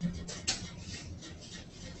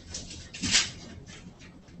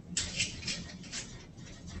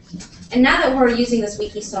 And now that we're using this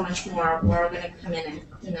wiki so much more, we're going to come in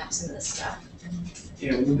and clean up some of this stuff.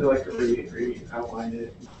 Yeah, we need to like re-outline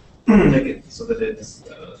it, make it so that it's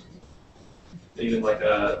even like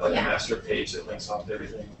a master page that links off to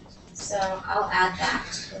everything. So I'll add that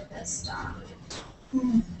to this doc.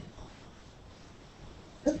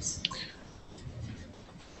 Oops.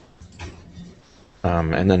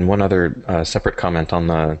 And then one other separate comment on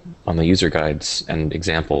the user guides and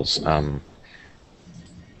examples.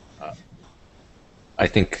 I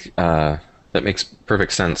think that makes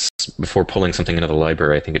perfect sense. Before pulling something into the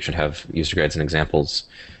library, I think it should have user guides and examples.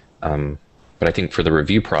 But I think for the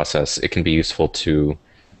review process, it can be useful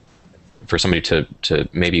for somebody to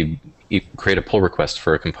maybe create a pull request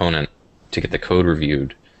for a component to get the code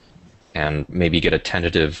reviewed, and maybe get a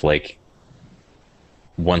tentative, like,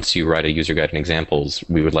 once you write a user guide and examples,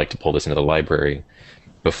 we would like to pull this into the library,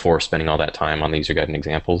 before spending all that time on the user guide and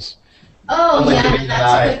examples. Oh, yeah,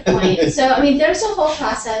 that's a good point. So, I mean, there's a whole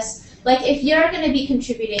process. Like, if you're going to be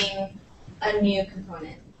contributing a new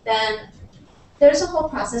component, then there's a whole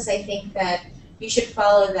process, I think, that you should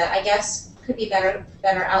follow that I guess could be better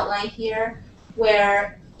outlined here,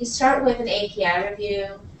 where you start with an API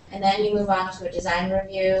review, and then you move on to a design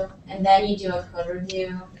review, and then you do a code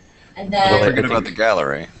review, and then... Don't forget about the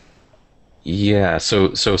gallery. Yeah,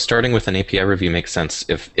 so starting with an API review makes sense.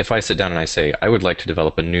 If I sit down and I say, I would like to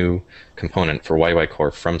develop a new component for YUI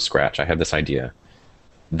Core from scratch, I have this idea,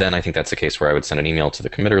 then I think that's the case where I would send an email to the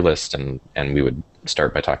committer list and we would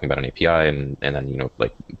start by talking about an API and then,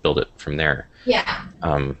 like build it from there. Yeah.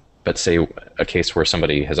 But say a case where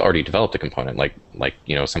somebody has already developed a component, like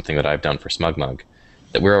something that I've done for SmugMug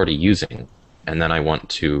that we're already using, and then I want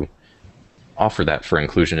to offer that for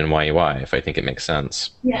inclusion in YUI if I think it makes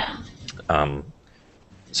sense. Yeah.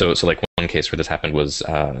 So like one case where this happened was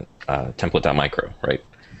template.micro, right?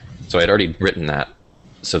 So I had already written that.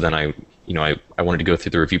 So then I wanted to go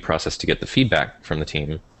through the review process to get the feedback from the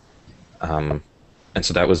team. And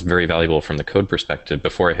so that was very valuable from the code perspective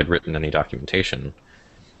before I had written any documentation.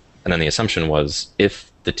 And then the assumption was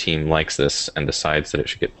if the team likes this and decides that it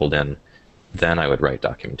should get pulled in, then I would write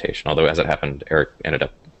documentation. Although as it happened, Eric ended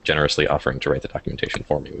up generously offering to write the documentation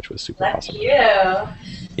for me, which was super awesome. You. Yeah,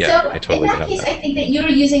 so I totally in that case, I think that you were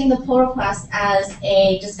using the pull request as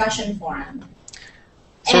a discussion forum.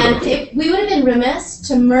 And we would have been remiss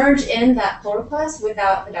to merge in that pull request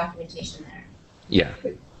without the documentation there. Yeah.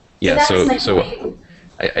 So Yeah. that's So, my so point.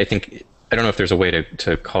 I think, I don't know if there's a way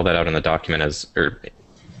to call that out in the document as, or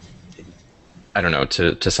I don't know,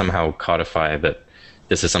 to somehow codify that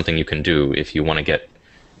this is something you can do if you want to get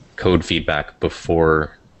code feedback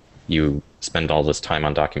before you spend all this time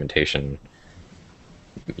on documentation.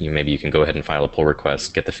 Maybe you can go ahead and file a pull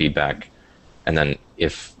request, get the feedback, and then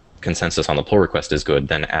if consensus on the pull request is good,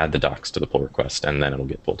 then add the docs to the pull request, and then it'll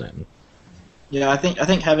get pulled in. Yeah, I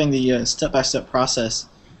think having the step-by-step process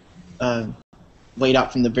laid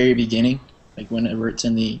out from the very beginning, like whenever it's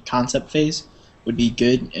in the concept phase, would be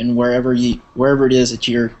good. And wherever it is that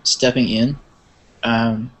you're stepping in,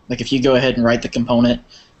 like if you go ahead and write the component,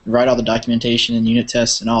 write all the documentation and unit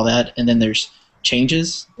tests and all that, and then there's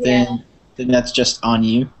changes, then that's just on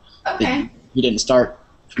you. Okay. You didn't start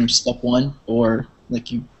from step one, or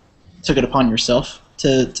like you took it upon yourself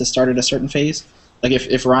to start at a certain phase. Like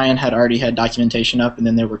if Ryan had already had documentation up and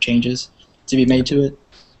then there were changes to be made to it,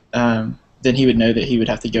 then he would know that he would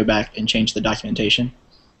have to go back and change the documentation.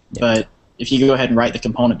 Yeah. But if you go ahead and write the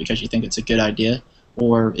component because you think it's a good idea,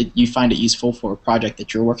 or you find it useful for a project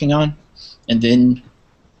that you're working on, and then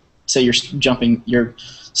say you're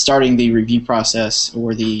starting the review process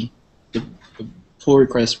or the pull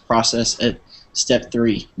request process at step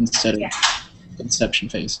 3 instead of conception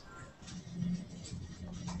phase.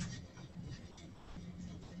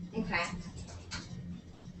 Okay.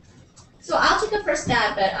 So I'll take a first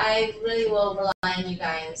stab, but I really will rely on you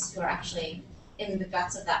guys who are actually in the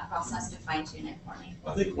guts of that process to fine tune it for me.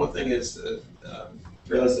 I think one thing is to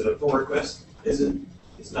realize that a pull request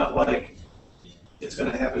it's not like it's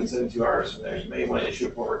going to happen in 72 hours from there. You may want to issue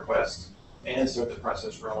a pull request and start the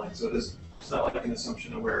process rolling. So it's not like an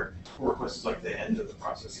assumption of where pull request is like the end of the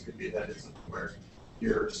process. It could be that it's where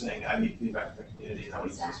you're saying, I need feedback from the community. How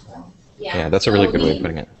is this going? Yeah, that's a really good way of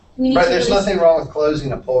putting it. Right, there's nothing wrong with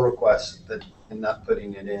closing a pull request and not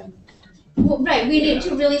putting it in. Well, right, we need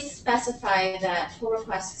to really specify that pull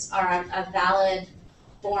requests are a valid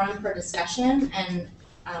forum for discussion, and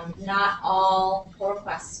not all pull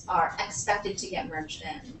requests are expected to get merged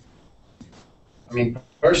in. I mean,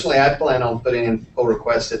 personally, I plan on putting in pull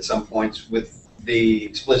requests at some points with the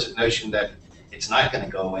explicit notion that it's not going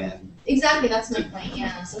to go in. Exactly, that's my point,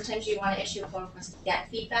 yeah. Sometimes you want to issue a pull request to get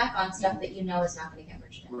feedback on stuff that you know is not going to get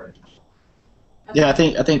merged in. Right. Okay. Yeah, I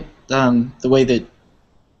think the way that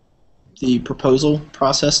the proposal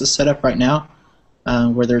process is set up right now,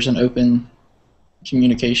 where there's an open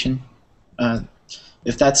communication,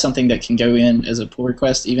 if that's something that can go in as a pull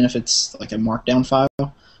request, even if it's like a markdown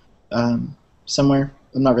file somewhere,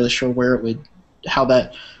 I'm not really sure where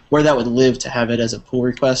that would live to have it as a pull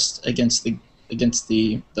request against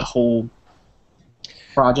the whole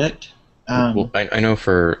project. Well, I know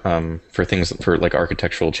for things for like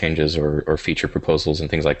architectural changes or feature proposals and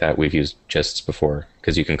things like that, we've used gists before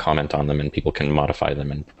because you can comment on them and people can modify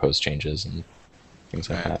them and propose changes and things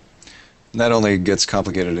like that. And that only gets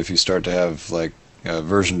complicated if you start to have like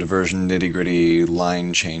version-to-version nitty-gritty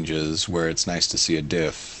line changes where it's nice to see a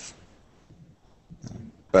diff.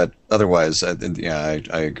 But otherwise, I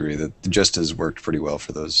agree that the gist has worked pretty well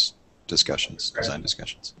for those discussions, design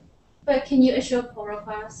discussions. But can you issue a pull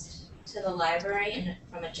request to the library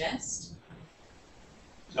from a gist?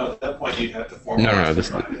 No, at that point you'd have to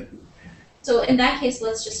formalize it. So in that case,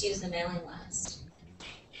 let's just use the mailing list.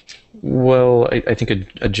 Well, I think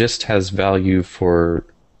a gist has value for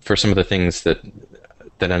some of the things that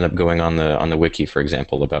end up going on the wiki, for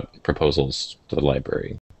example, about proposals to the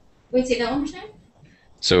library. Wait, say that one more time?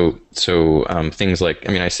 So things like,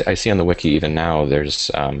 I mean, I see on the wiki even now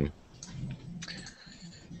there's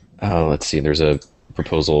let's see, there's a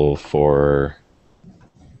proposal for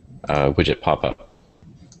widget pop-up.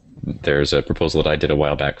 There's a proposal that I did a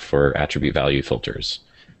while back for attribute value filters.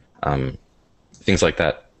 Things like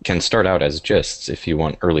that can start out as gists if you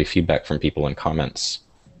want early feedback from people and comments.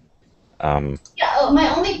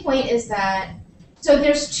 My only point is that, so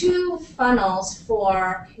there's two funnels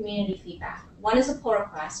for community feedback. One is a pull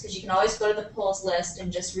request, because you can always go to the pulls list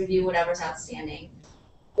and just review whatever's outstanding,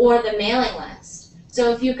 or the mailing list.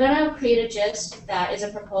 So if you're going to create a gist that is a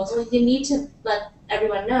proposal, you need to let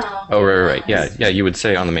everyone know. Oh, right. Yeah, you would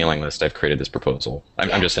say on the mailing list, I've created this proposal.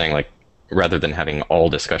 I'm just saying, like, rather than having all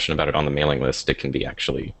discussion about it on the mailing list, it can be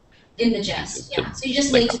actually in the gist, yeah. So you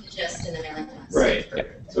just link to the gist in the mailing list. Right.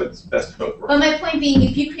 So it's best both worlds. But my point being,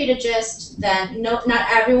 if you create a gist, then not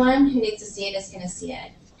everyone who needs to see it is going to see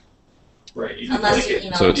it. Right. Unless you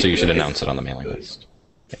email so them. you should announce it on the mailing list.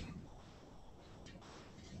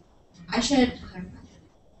 I should clarify.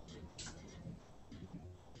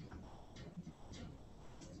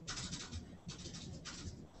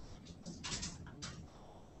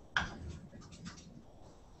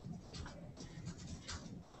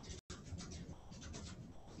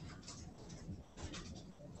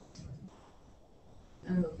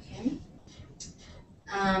 Okay.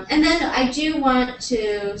 And then I do want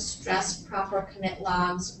to stress proper commit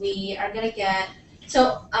logs. We are going to get,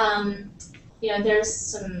 so, there's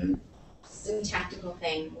some tactical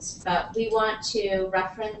things, but we want to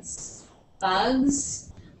reference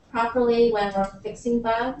bugs properly when we're fixing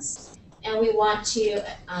bugs, and we want to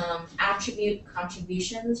attribute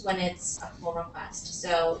contributions when it's a pull request.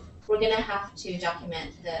 So we're going to have to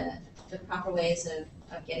document the proper ways of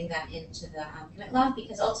getting that into the commit log,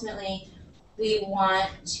 because ultimately we want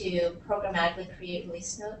to programmatically create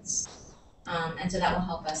release notes, and so that will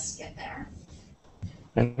help us get there.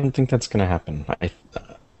 I don't think that's going to happen.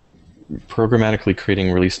 Programmatically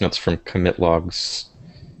creating release notes from commit logs,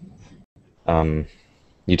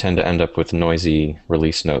 you tend to end up with noisy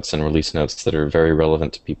release notes and release notes that are very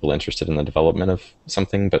relevant to people interested in the development of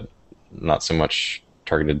something, but not so much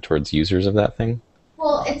targeted towards users of that thing.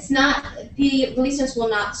 Well, it's not, the release notes will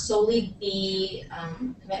not solely be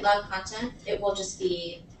commit log content. It will just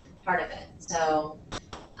be part of it. So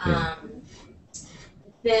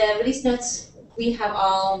the release notes, we have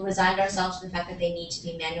all resigned ourselves to the fact that they need to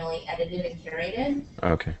be manually edited and curated.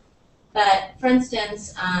 Okay. But for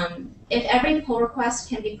instance, if every pull request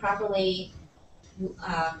can be properly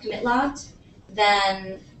commit logged,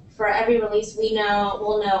 then for every release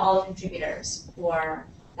we'll know all the contributors for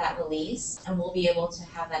that release, and we'll be able to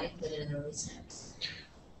have that included in the release notes.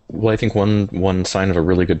 Well, I think one sign of a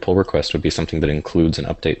really good pull request would be something that includes an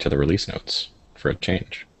update to the release notes for a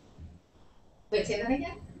change. Wait, say that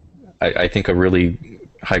again? I think a really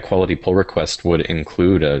high-quality pull request would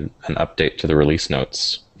include an update to the release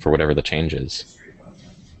notes for whatever the change is.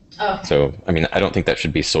 Okay. So, I mean, I don't think that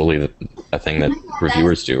should be solely a thing that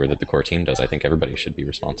reviewers do or that the core team does. I think everybody should be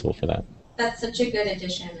responsible for that. That's such a good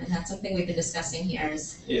addition, and that's something we've been discussing here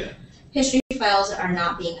is history files are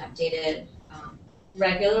not being updated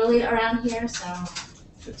regularly around here, so.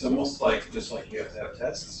 It's almost like, just like you have to have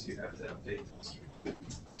tests, you have to update them.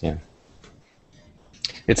 Yeah.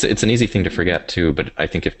 It's an easy thing to forget too, but I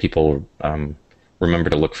think if people remember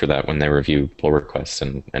to look for that when they review pull requests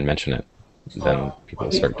and mention it, then people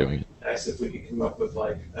will start doing it. Nice if we could come up with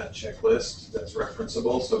like a checklist that's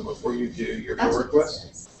referenceable, so before you do your pull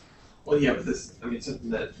request. Well, yeah, but this, I mean, something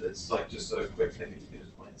that's like just a quick thing that you can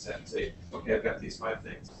just glance at and say, okay, I've got these 5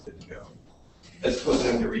 things, good to go. As opposed to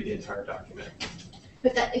having to read the entire document.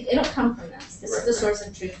 But it'll come from this. This is the source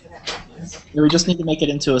of truth for that document. Yeah, we just need to make it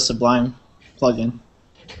into a Sublime plugin.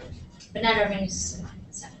 But not everyone uses Sublime.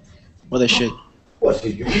 So. Well, they should. What do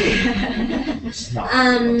you mean?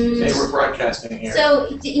 Hey, we're broadcasting here.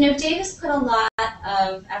 So, Dave has put a lot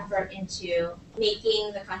of effort into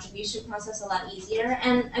making the contribution process a lot easier.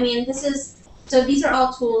 And, I mean, these are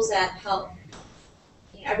all tools that help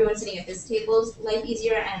everyone sitting at this table's life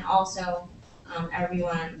easier, and also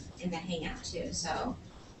everyone in the Hangout, too. So,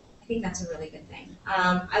 I think that's a really good thing.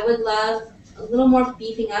 I would love a little more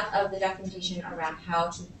beefing up of the documentation around how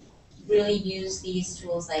to really use these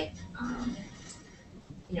tools, like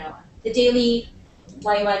the daily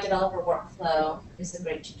YUI developer workflow is a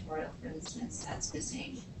great tutorial, for instance, that's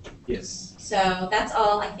missing. Yes. So that's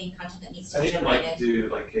all, I think, content that needs to I be think I'd like to generated.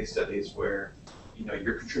 do like case studies where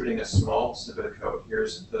you're contributing a small snippet of code.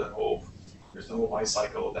 Here's the whole life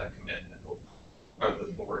cycle of that commit, or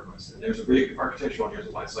the pull request. And there's a big architectural, and here's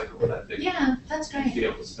a life cycle of that big. Yeah, that's To great. be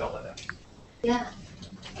able to spell that out. Yeah.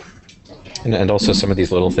 And also some of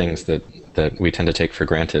these little things that we tend to take for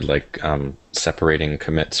granted, like separating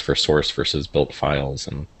commits for source versus built files,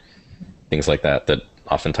 and things like that that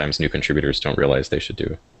oftentimes new contributors don't realize they should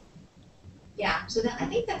do. Yeah, so I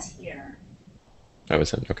think that's here. Oh,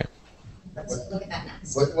 is it? Okay. Let's look at that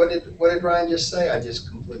next. What did Ryan just say? I just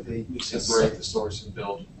completely. You separate the source and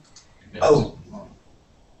build. Oh.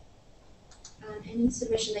 Any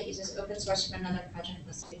submission that uses open source from another project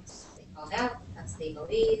must be called out. That's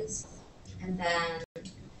legalese. And then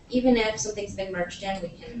even if something's been merged in, we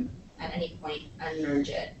can at any point unmerge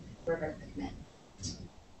it, revert the commit.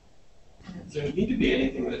 Does there need to be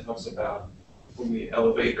anything that talks about when we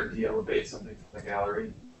elevate or de-elevate something from the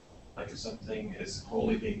gallery? Like if something is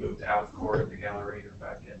wholly being moved out of core of the gallery or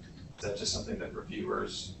back in, is that just something that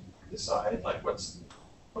reviewers decide? Like what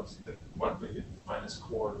we define as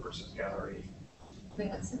core versus gallery? Wait,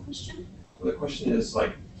 what's the question? Well, the question is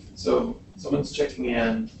like, so someone's checking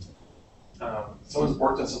in, someone's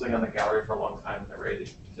worked on something on the gallery for a long time and they're ready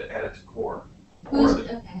to add it to core.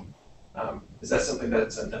 Okay. Is that something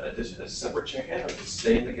that's an addition, a separate check-in, or does it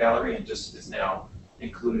stay in the gallery and just is now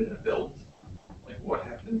included in a build? Like what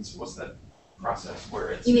happens? What's that process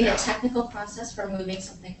where it's? You mean now, a technical process for moving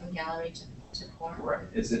something from gallery to core? right?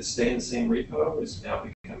 Is it stay in the same repo? Is it now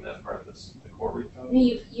become that part of the core repo?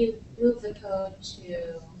 You move the code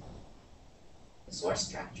to the source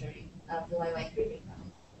directory of the YY3 repo.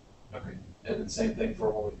 Okay. And the same thing for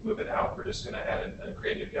when we move it out. We're just going to add it and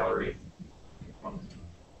create a new gallery.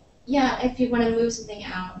 Yeah, if you want to move something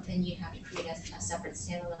out, then you have to create a separate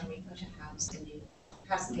standalone repo to house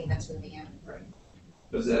something that's moving out. Right.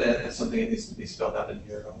 Does that add something that needs to be spelled out in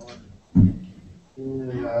here at all?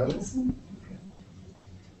 No.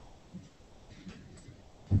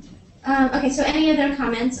 Okay, so any other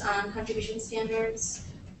comments on contribution standards?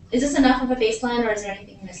 Is this enough of a baseline, or is there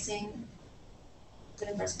anything missing for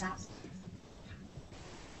the first pass?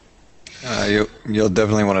 You'll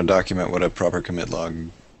definitely want to document what a proper commit log,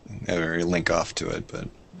 or a link off to it, but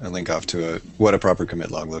a link off to what a proper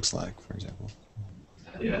commit log looks like, for example.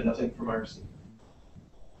 Yeah, nothing from ours.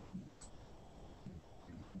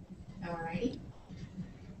 Alrighty.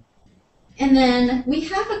 And then we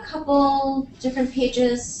have a couple different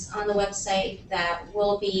pages on the website that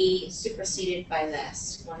will be superseded by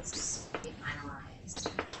this once we finalized.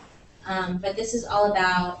 But this is all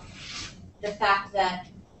about the fact that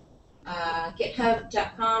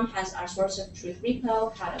GitHub.com has our source of truth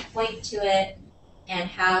repo, how to point to it, and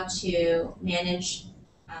how to manage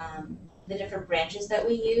the different branches that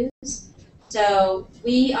we use. So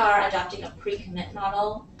we are adopting a pre-commit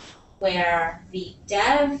model where the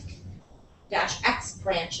dev-x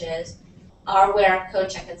branches are where code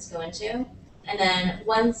check-ins go into. And then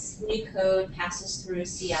once new code passes through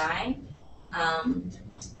CI,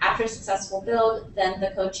 after a successful build, then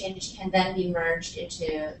the code change can then be merged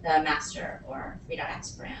into the master or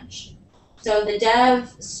 3.x branch. So the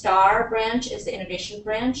dev star branch is the integration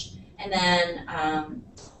branch, and then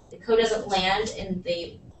the code doesn't land in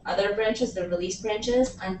the other branches, the release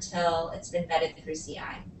branches, until it's been vetted through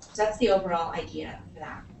CI. So that's the overall idea for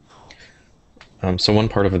that. So one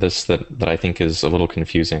part of this that I think is a little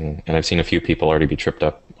confusing, and I've seen a few people already be tripped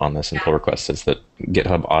up on this in pull requests, is that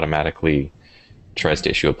GitHub automatically tries to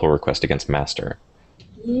issue a pull request against master.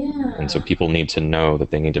 Yeah. And so people need to know that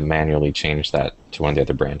they need to manually change that to one of the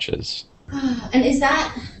other branches. And is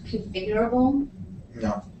that configurable?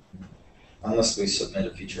 No. Unless we submit a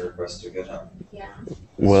feature request to GitHub. Yeah.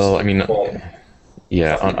 Well, I mean, Well,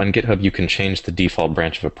 yeah, on GitHub you can change the default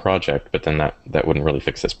branch of a project, but then that wouldn't really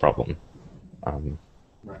fix this problem.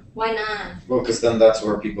 Why not? well, because then that's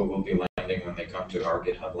where people will be landing when they come to our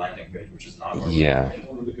GitHub landing page, which is not where Yeah.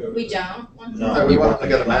 We don't want to. No, we want to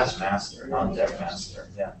go to master, not dev master.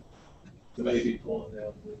 Yeah. So maybe pulling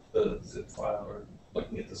down the zip file or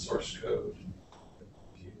looking at the source code.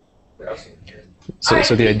 Browsing here.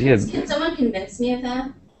 So the idea. Can someone convince me of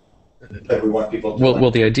that? But we want people to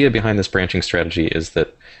Well, the idea behind this branching strategy is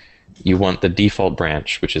that you want the default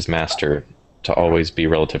branch, which is master, to always be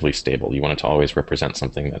relatively stable. You want it to always represent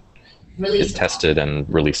something that is tested and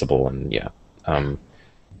releasable, and yeah.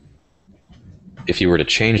 If you were to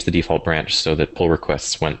change the default branch so that pull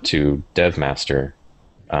requests went to dev master,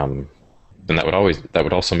 then that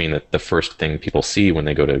would also mean that the first thing people see when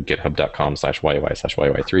they go to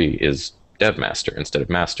github.com/YUI/YUI3 is dev master instead of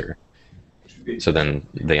master. So then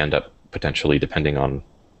they end up potentially depending on,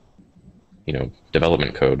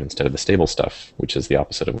 development code instead of the stable stuff, which is the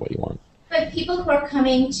opposite of what you want. But people who are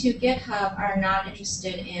coming to GitHub are not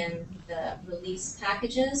interested in the release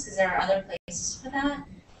packages because there are other places for that.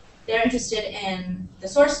 They're interested in the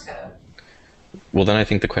source code. Well, then I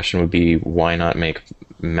think the question would be, why not make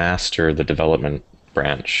master the development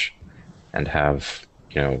branch and have,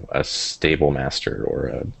 a stable master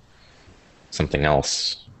or something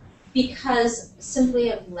else because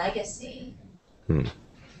simply of legacy.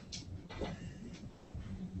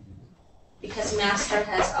 Because master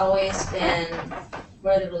has always been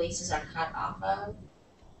where the releases are cut off of.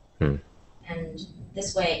 And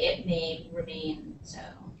this way it may remain so.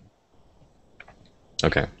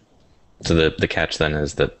 Okay. So the catch then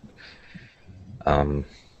is that,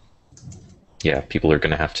 yeah, people are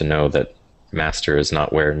going to have to know that master is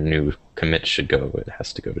not where new commit should go. It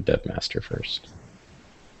has to go to dev master first.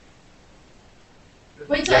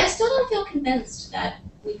 Wait, so I still don't feel convinced that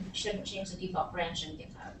we shouldn't change the default branch in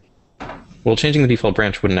GitHub. Well, changing the default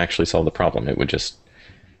branch wouldn't actually solve the problem. It would just,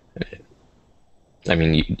 I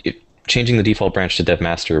mean, changing the default branch to dev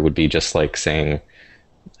master would be just like saying,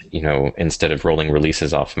 you know, instead of rolling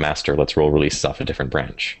releases off master, let's roll releases off a different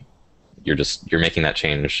branch. You're making that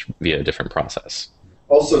change via a different process.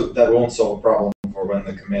 Also, that won't solve a problem for when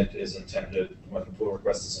the commit is intended, when the pull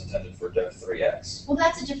request is intended for dev 3x. Well,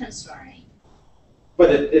 that's a different story. But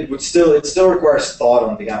it still requires thought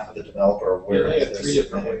on behalf of the developer. Where They have three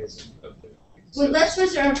different ways of doing it. Well, let's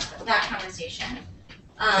reserve that conversation.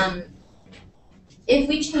 If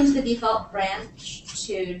we change the default branch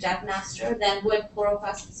to dev master, then would pull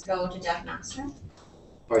requests go to dev master?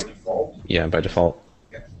 By default. Yeah, by default.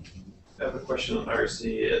 I have a question on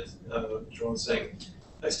IRC. Joan's saying,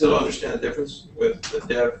 I still don't understand the difference with the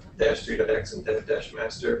dev-3.x and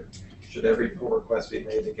dev-master. Should every pull request be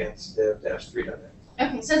made against dev-3.x?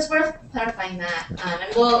 Okay, so it's worth clarifying that,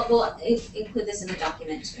 and we'll include this in the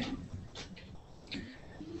document too.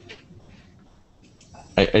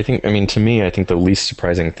 I think, I mean, to me, I think the least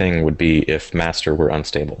surprising thing would be if master were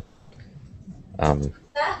unstable.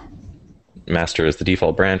 Master is the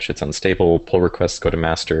default branch, it's unstable, pull requests go to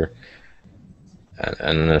master,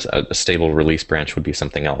 and a stable release branch would be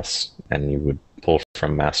something else, and you would pull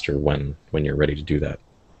from master when you're ready to do that.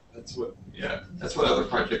 That's what other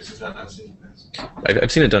projects have done. I've seen this.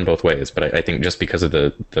 I've seen it done both ways, but I think just because of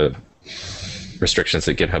the restrictions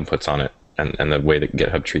that GitHub puts on it and the way that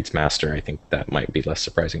GitHub treats master, I think that might be less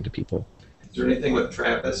surprising to people. Is there anything with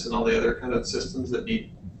Travis and all the other kind of systems that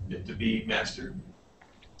need it to be mastered?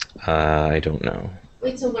 I don't know.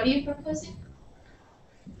 Wait, so what are you proposing?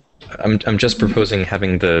 I'm just proposing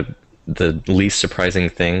having the least surprising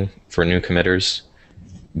thing for new committers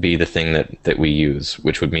be the thing that we use,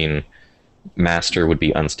 which would mean master would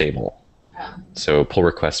be unstable. Oh. So pull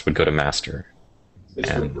requests would go to master. It's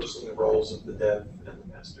reversing the roles of the dev and the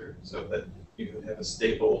master so that you can have a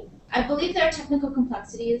stable. I believe there are technical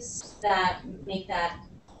complexities that make that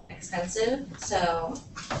expensive, so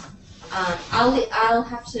I'll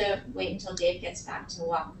have to wait until Dave gets back to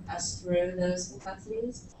walk us through those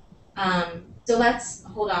complexities. So let's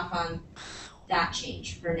hold off on that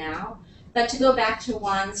change for now. But to go back to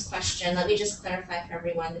Juan's question, let me just clarify for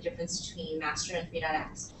everyone the difference between master and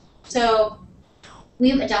 3.x. So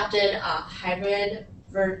we've adopted a hybrid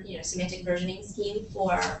semantic versioning scheme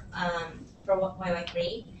for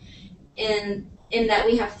YUI3 in that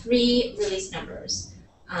we have 3 release numbers.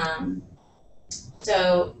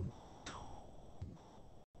 So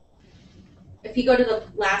if you go to the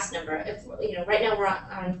last number, right now we're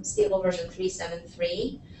on stable version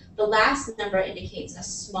 3.7.3, the last number indicates a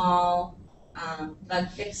small bug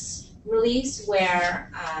fix release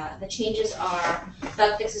where the changes are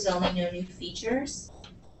bug fixes only, no new features,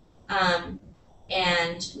 and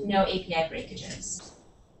no API breakages.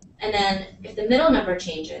 And then if the middle number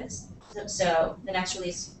changes, so the next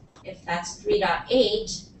release, if that's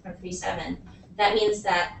 3.8 from 3.7, that means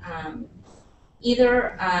that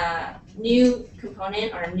either a new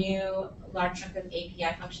component or a new large chunk of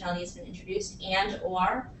API functionality has been introduced and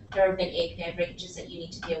or there have been API breakages that you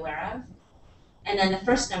need to be aware of. And then the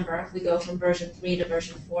first number, if we go from version 3 to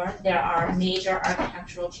version 4, there are major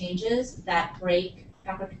architectural changes that break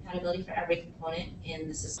backward compatibility for every component in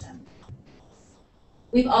the system.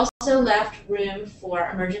 We've also left room for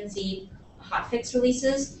emergency hotfix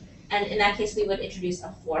releases, and in that case we would introduce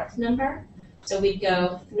a 4th number. So we'd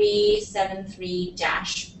go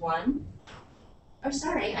 3.7.3-1. Oh,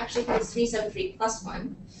 sorry, actually it's 3.7.3 plus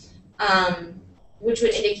 1, which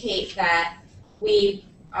would indicate that we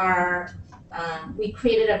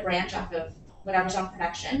created a branch off of whatever's on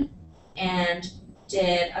production and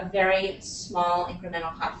did a very small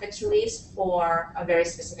incremental hotfix release for a very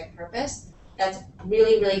specific purpose that's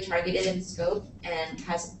really, really targeted in scope and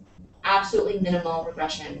has absolutely minimal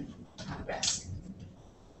regression risk.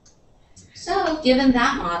 So given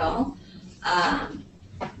that model,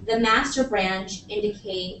 the master branch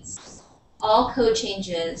indicates all code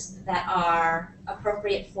changes that are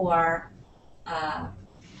appropriate for a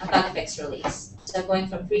bug fix release. So going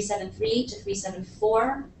from 3.7.3 to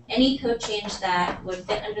 3.7.4 any code change that would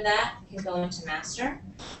fit under that can go into master,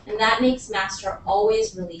 and that makes master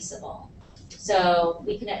always releasable. So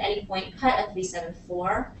we can at any point cut a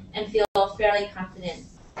 374 and feel fairly confident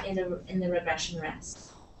in the regression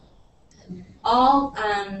risk. All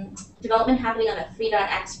development happening on a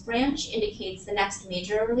 3.x branch indicates the next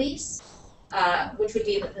major release, which would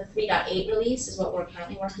be the 3.8 release is what we're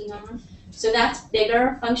currently working on. So that's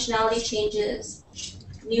bigger functionality changes,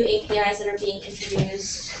 new APIs that are being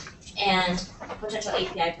introduced, and potential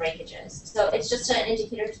API breakages. So it's just an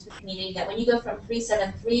indicator to the community that when you go from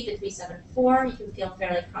 3.7.3 to 3.7.4, you can feel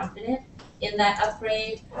fairly confident in that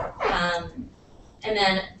upgrade. And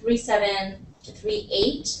then 3.7 to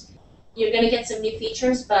 3.8, you're going to get some new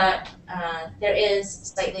features, but there is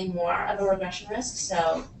slightly more of a regression risk.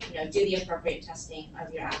 So do the appropriate testing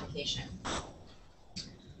of your application.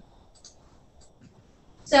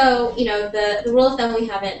 So, the rule of thumb we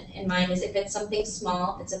have in mind is if it's something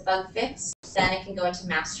small, if it's a bug fix, then it can go into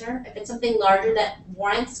master. If it's something larger that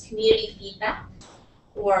warrants community feedback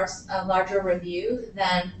or a larger review,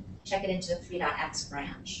 then check it into the 3.x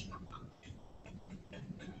branch.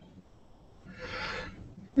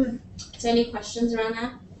 So any questions around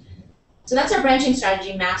that? So that's our branching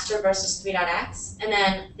strategy, master versus 3.x. And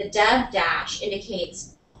then the dev dash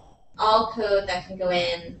indicates all code that can go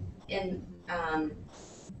in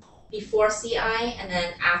before CI, and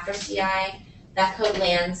then after CI, that code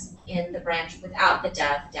lands in the branch without the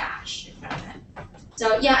dev dash in front of it.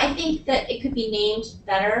 So yeah, I think that it could be named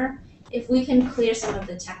better. If we can clear some of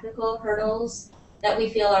the technical hurdles that we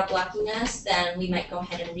feel are blocking us, then we might go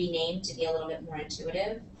ahead and rename to be a little bit more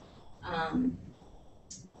intuitive.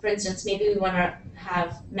 For instance, maybe we want to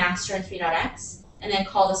have master and 3.x, and then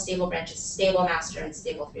call the stable branches stable master and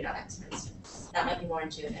stable 3.x, for instance. That might be more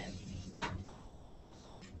intuitive.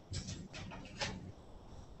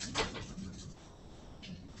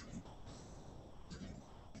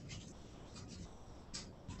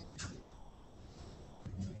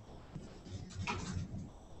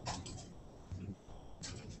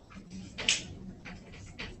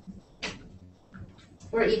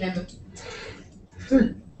 Or even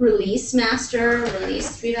release master,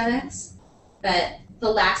 release 3.x. But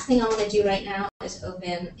the last thing I want to do right now is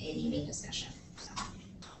open a naming discussion. So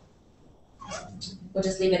we'll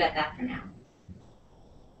just leave it at that for now.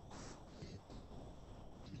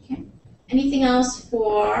 Okay. Anything else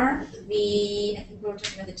for the, I think we were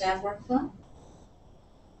talking about the dev workflow?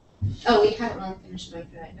 Oh, we haven't really finished going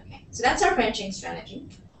through it. Okay. So that's our branching strategy.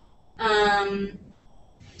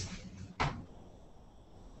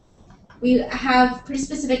 We have pretty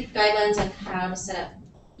specific guidelines on how to set up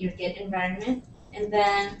your Git environment. And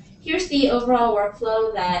then here's the overall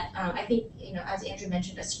workflow that I think, as Andrew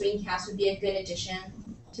mentioned, a screencast would be a good addition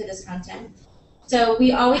to this content. So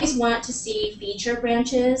we always want to see feature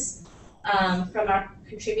branches from our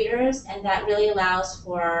contributors, and that really allows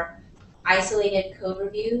for isolated code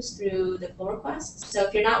reviews through the pull requests. So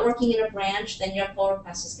if you're not working in a branch, then your pull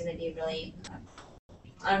request is going to be really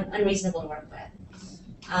unreasonable to work with.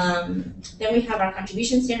 Then we have our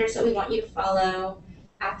contribution standards that we want you to follow.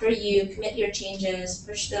 After you commit your changes,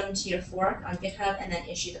 push them to your fork on GitHub, and then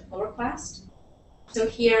issue the pull request. So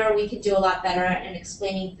here we can do a lot better in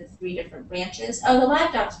explaining the 3 different branches. Oh, the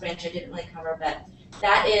live docs branch I didn't really cover, but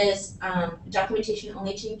that is documentation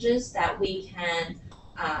only changes that we can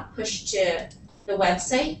push to the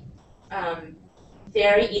website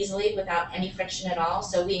very easily without any friction at all.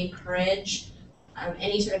 So we encourage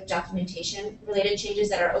any sort of documentation related changes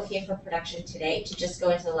that are okay for production today to just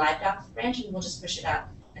go into the live docs branch, and we'll just push it out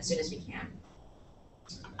as soon as we can.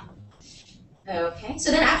 Okay,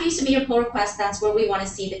 so then after you submit your pull request, that's where we want to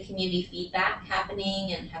see the community feedback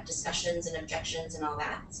happening and have discussions and objections and all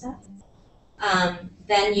that stuff.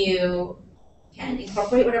 Then you can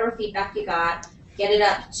incorporate whatever feedback you got, get it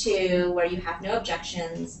up to where you have no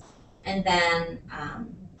objections, and then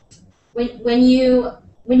when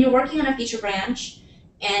you're working on a feature branch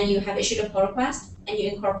and you have issued a pull request and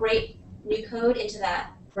you incorporate new code into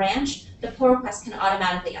that branch, the pull request can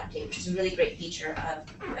automatically update, which is a really great feature of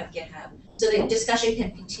GitHub. So the discussion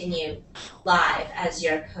can continue live as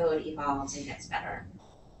your code evolves and gets better.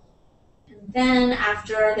 And then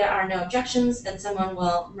after there are no objections, then someone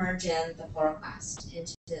will merge in the pull request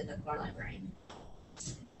into the core library.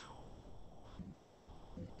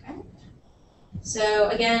 Okay. So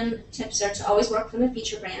again, tips are to always work from the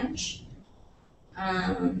feature branch.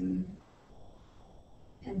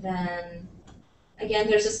 And then, again,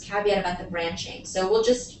 there's this caveat about the branching. So we'll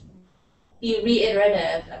just be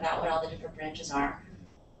reiterative about what all the different branches are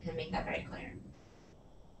and make that very clear.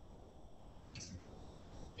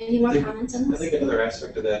 Any more comments on I this? think another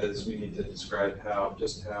aspect of that is we need to describe how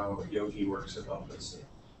Yogi works in Office and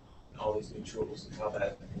all these new tools and how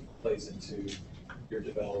that plays into your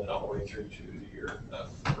development all the way through to your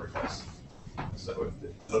requests. So I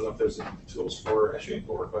don't know if there's tools for issuing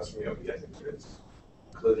pull requests from Yogi. I think there is,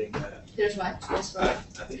 including that. There's what? Tools for I what?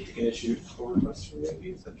 think you can issue pull requests from Yogi.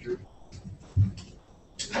 Is that true?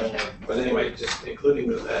 But anyway, just including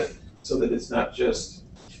that so that it's not just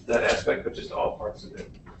that aspect, but just all parts of it.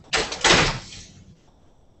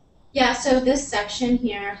 Yeah, so this section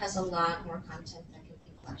here has a lot more content that can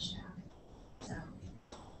be fleshed out. So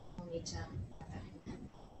we'll need to have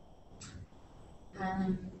that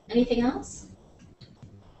in. Anything else?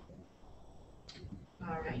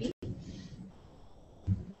 Alrighty.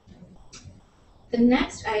 The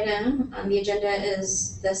next item on the agenda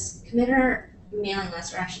is this committer mailing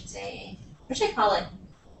list, or I should say, what should I call it?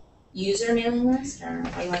 User mailing list, or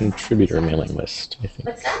what do you want to call it? Contributor mailing list, I think.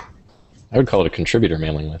 What's that? I would call it a contributor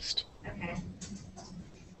mailing list. Okay.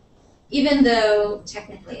 Even though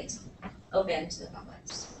technically it's open to the public.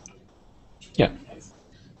 Yeah.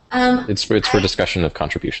 It's for discussion of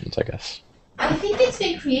contributions, I guess. I think it's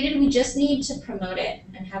been created. We just need to promote it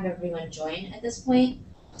and have everyone join at this point.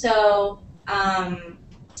 So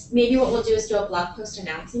maybe what we'll do is do a blog post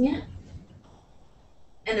announcing it.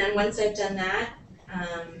 And then once I've done that,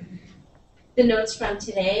 the notes from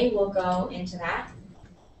today will go into that.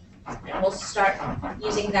 And we'll start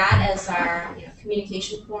using that as our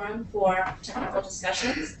communication forum for technical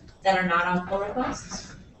discussions that are not on pull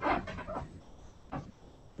requests.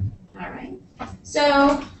 All right.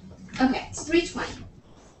 So, okay, it's 3:20.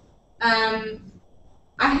 I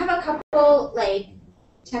have a couple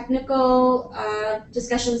technical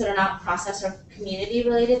discussions that are not process or community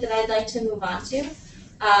related that I'd like to move on to.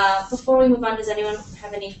 Before we move on, does anyone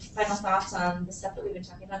have any final thoughts on the stuff that we've been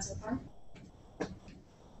talking about so far?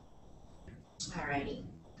 Alrighty.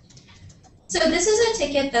 So this is a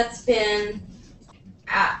ticket that's been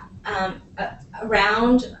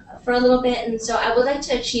around for a little bit, and so I would like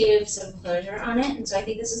to achieve some closure on it, and so I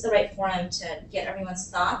think this is the right forum to get everyone's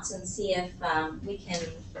thoughts and see if we can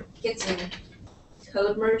get some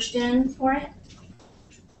code merged in for it.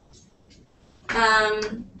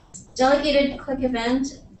 Delegated click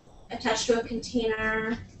event attached to a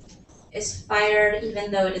container is fired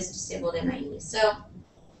even though it is disabled in IE. So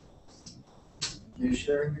You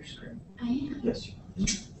sharing your screen? I am. Yes.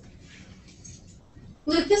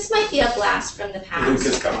 Luke, this might be a blast from the past.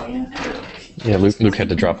 Luke is gone. Yeah, Luke had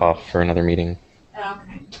to drop off for another meeting.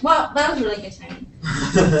 Okay. Well, that was really good timing.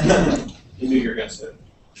 You knew you were going to say it.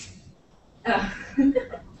 Oh.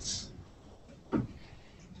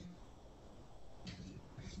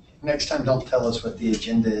 Next time, don't tell us what the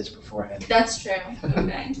agenda is beforehand. That's true.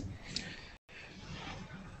 Okay.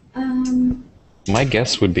 My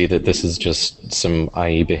guess would be that this is just some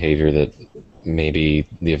IE behavior that maybe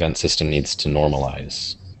the event system needs to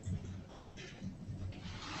normalize.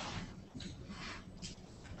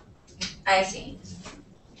 I see.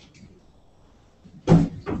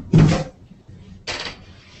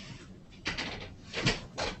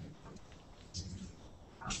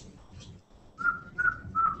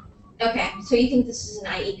 Okay, so you think this is an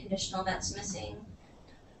IE conditional that's missing?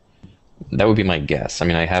 That would be my guess. I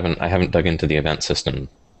mean, I haven't dug into the event system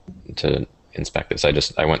to inspect this.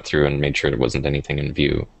 I went through and made sure there wasn't anything in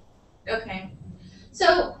view. Okay.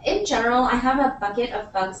 So in general, I have a bucket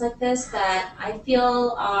of bugs like this that I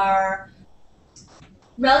feel are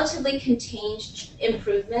relatively contained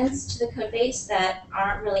improvements to the code base that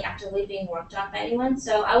aren't really actively being worked on by anyone.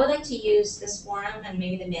 So I would like to use this forum and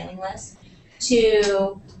maybe the mailing list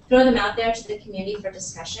to throw them out there to the community for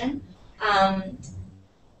discussion.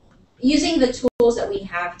 Using the tools that we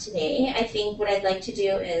have today, I think what I'd like to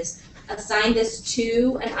do is assign this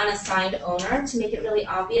to an unassigned owner to make it really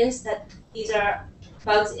obvious that these are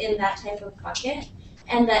bugs in that type of bucket,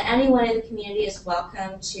 and that anyone in the community is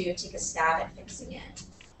welcome to take a stab at fixing it.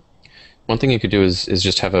 One thing you could do is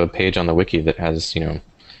just have a page on the wiki that has,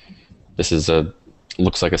 this is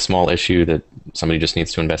looks like a small issue that somebody just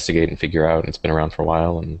needs to investigate and figure out, and it's been around for a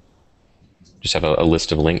while, and just have a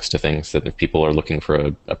list of links to things that if people are looking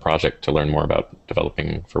for a project to learn more about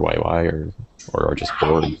developing for YUI or are just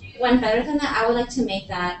bored. One better than that, I would like to make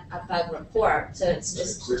that a bug report, so it's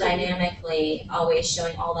just dynamically always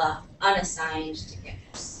showing all the unassigned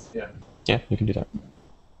tickets. Yeah, you can do that.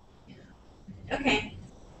 Okay,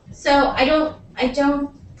 so I don't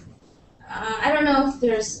know if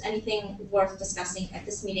there's anything worth discussing at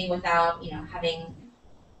this meeting without having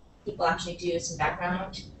people actually do some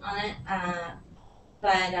background on it.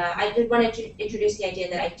 But I did want to introduce the idea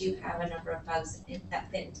that I do have a number of bugs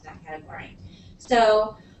that fit into that category.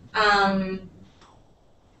 So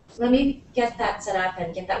Let me get that set up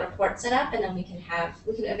and get that report set up, and then we can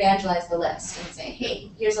evangelize the list and say,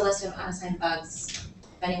 hey, here's a list of unassigned bugs.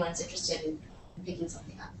 If anyone's interested in picking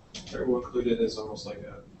something up. Or we'll include it as almost like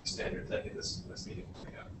a standard thing in this meeting.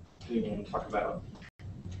 Yeah. You want to talk about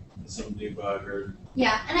some new bug or?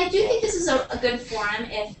 Yeah, and I do think this is a good forum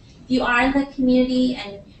if you are in the community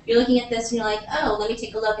and you're looking at this and you're like, oh, let me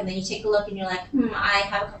take a look, and then you take a look and you're like, I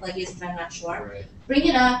have a couple ideas but I'm not sure. Right. Bring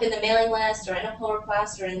it up in the mailing list or in a pull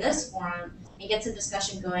request or in this forum and get some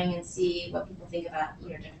discussion going and see what people think about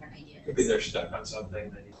your different ideas. Could be they're stuck on something,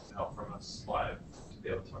 they need some help from us live to be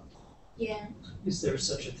able to talk. Yeah. Is there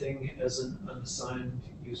such a thing as an unassigned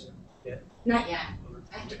user? Not yet.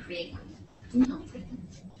 I have to create one. No.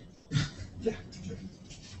 I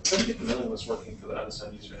couldn't get the mailing list working for the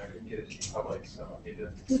unassigned user, and I couldn't get it to the public, so I need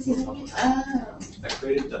to. Oh. I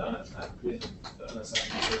created the unassigned user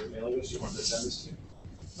mailing list you wanted to send this to,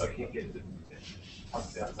 but I can't get it to talk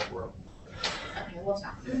to the outside world. Okay, we'll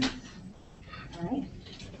talk. All right.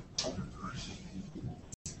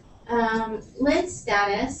 Lint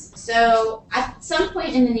status. So at some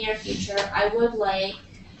point in the near future, I would like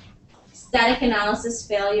static analysis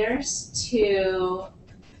failures to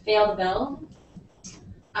fail the build.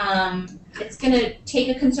 It's going to take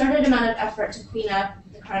a concerted amount of effort to clean up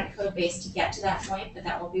the current code base to get to that point, but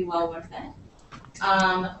that will be well worth it.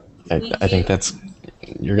 I think that's,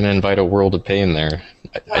 you're going to invite a world of pain there.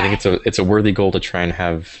 I think it's a worthy goal to try and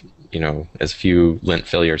have, as few lint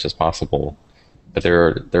failures as possible. But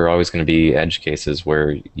there are always going to be edge cases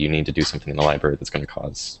where you need to do something in the library that's going to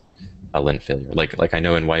cause a lint failure. Like I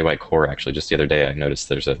know in YUI core, actually, just the other day, I noticed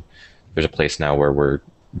there's a place now where we're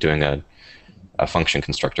doing a function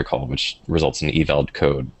constructor call, which results in eval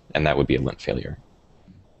code, and that would be a lint failure.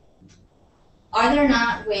 Are there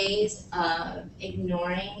not ways of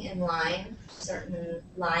ignoring in line certain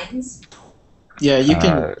lines? Yeah, you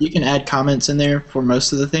can add comments in there for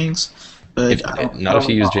most of the things, but if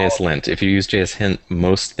you use JSLint. If you use JSHint,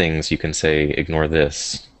 most things you can say ignore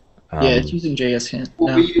this. Yeah, it's using JSHint.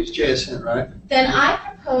 Well, we use JSHint, right? Then I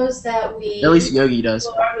propose that we At least Yogi does.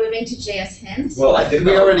 are moving to JSHint. Well, I think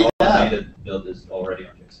We already the have. automated build is already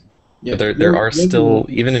on JSON. Yeah, But there are still,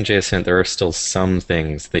 even in JSHint, there are still some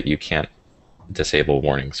things that you can't disable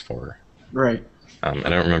warnings for. Right. I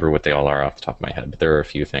don't remember what they all are off the top of my head, but there are a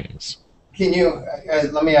few things. Can you,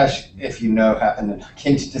 let me ask if you know,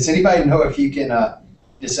 does anybody know if you can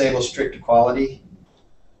disable strict equality?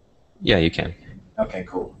 Yeah, you can. Okay,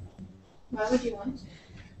 cool. Why would you want to?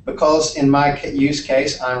 Because in my use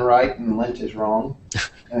case, I'm right and lint is wrong.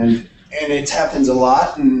 And it happens a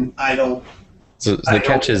lot, and I don't So the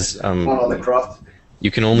catch is want all the cruft.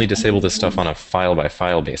 you can only disable this stuff on a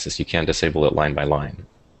file-by-file basis. You can't disable it line by line.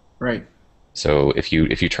 Right. So if you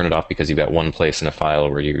turn it off because you've got one place in a file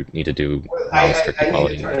where you need to do non-strict I need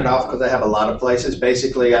equality. to turn it off because I have a lot of places.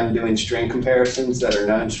 Basically, I'm doing string comparisons that are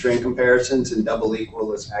non-string comparisons, and double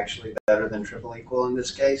equal is actually better than triple equal in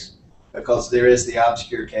this case, because there is the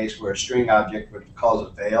obscure case where a string object would cause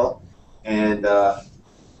a fail, and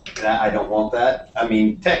I don't want that. I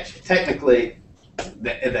mean, technically,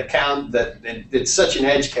 the count that it's such an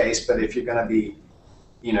edge case, but if you're going to be,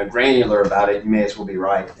 granular about it, you may as well be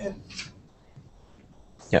right. And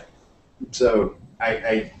Yep. So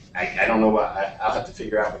I don't know what I'll have to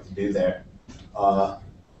figure out what to do there. So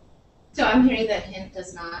I'm hearing that hint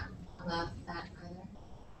does not allow that either.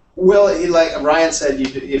 Well, like Ryan said,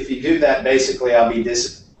 if you do that, basically, I'll be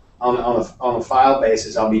on a file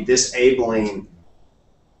basis, I'll be disabling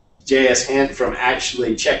JSHint from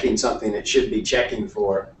actually checking something it should be checking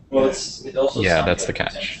for. Well, it also Yeah, sounds that's like the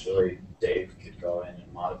catch. potentially Dave could go in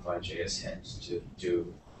and modify JSHint to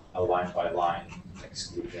do a line-by-line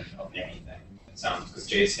exclusion of anything. It sounds, because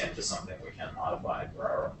JSHint is something we can modify for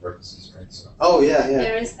our own purposes, right? So. Oh, yeah.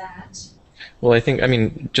 There is that. Well,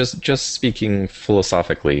 just speaking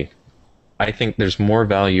philosophically, I think there's more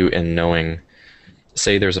value in knowing,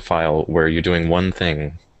 say there's a file where you're doing one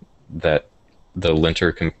thing that the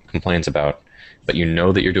linter complains about, but you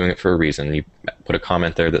know that you're doing it for a reason. You put a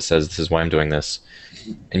comment there that says, this is why I'm doing this.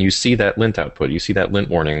 And you see that lint output, you see that lint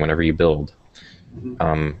warning whenever you build.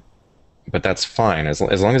 But that's fine. As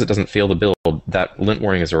long as it doesn't fail the build, that lint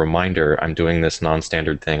warning is a reminder, I'm doing this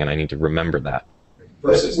non-standard thing and I need to remember that.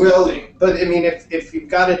 But I mean, if you've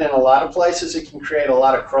got it in a lot of places, it can create a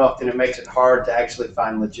lot of cruft, and it makes it hard to actually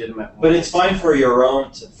find legitimate ones. But it's fine for your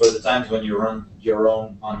own, for the times when you run your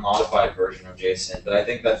own unmodified version of JSON. But I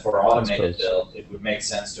think that for automated build, it would make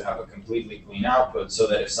sense to have a completely clean output, so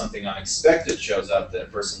that if something unexpected shows up that a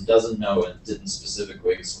person doesn't know and didn't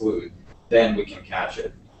specifically exclude, then we can catch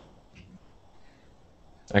it.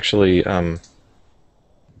 Actually,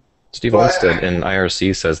 Steve Well, Olmsted in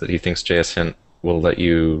IRC says that he thinks JS Hint will let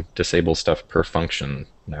you disable stuff per function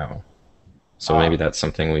now. So maybe that's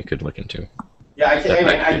something we could look into. Yeah,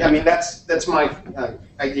 I mean that's my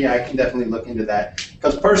idea. I can definitely look into that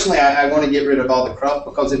because personally, I want to get rid of all the cruft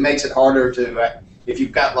because it makes it harder to if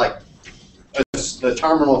you've got like the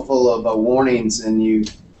terminal full of warnings and you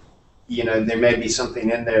know there may be something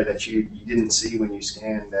in there that you didn't see when you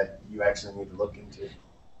scanned that you actually need to look into.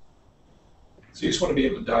 So you just want to be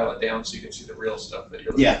able to dial it down so you can see the real stuff that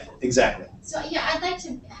you're looking for. Exactly. So yeah, I'd like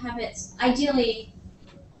to have it, ideally,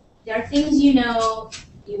 there are things you know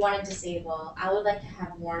you want to disable. I would like to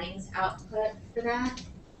have warnings output for that.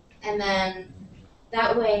 And then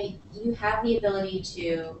that way you have the ability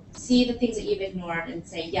to see the things that you've ignored and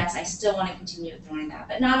say, yes, I still want to continue ignoring that,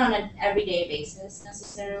 but not on an everyday basis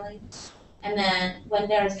necessarily. And then when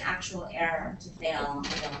there's an actual error to fail on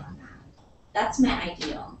that. That's my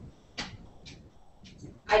ideal.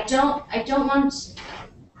 I don't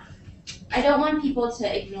want people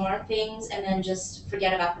to ignore things and then just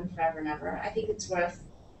forget about them forever and ever. I think it's worth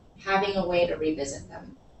having a way to revisit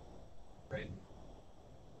them. Right.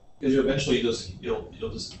 Because eventually you'll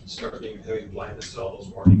just start having blindness to all those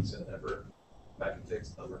warnings and never come back and fix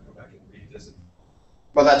them or come back and revisit.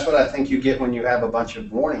 Well, that's what I think you get when you have a bunch of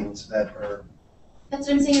warnings that are. That's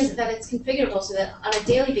what I'm saying is that it's configurable so that on a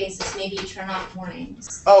daily basis, maybe you turn off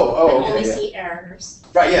warnings. And only okay, yeah. see errors.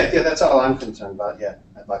 Right, yeah, that's all I'm concerned about, yeah.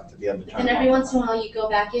 I'd like to be able to turn And them every off. once in a while, you go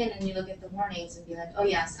back in and you look at the warnings and be like, oh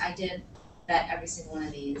yes, I did vet every single one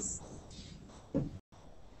of these.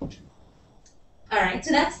 All right,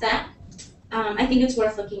 so that's that. I think it's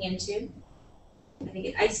worth looking into. I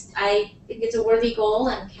think it's a worthy goal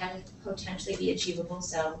and can potentially be achievable,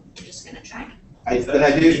 so I'm just gonna try. I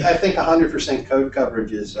think 100% code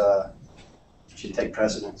coverage is should take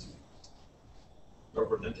precedence.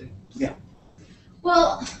 Over linting? Yeah.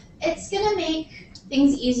 Well, it's gonna make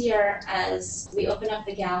things easier as we open up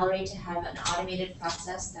the gallery to have an automated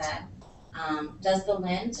process that does the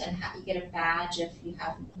lint and you get a badge if you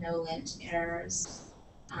have no lint errors.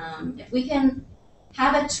 If we can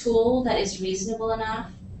have a tool that is reasonable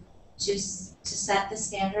enough to set the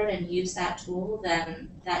standard and use that tool, then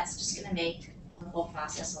that's just gonna make the whole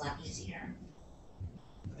process a lot easier.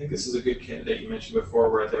 I think this is a good candidate you mentioned before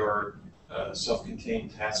where there were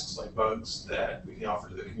self-contained tasks like bugs that we can offer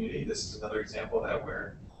to the community. This is another example of that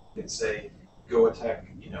where it's say, go attack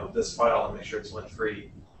this file and make sure it's lint-free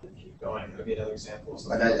and keep going. It would be another example.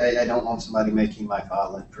 But I don't want somebody making my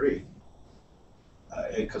file lint-free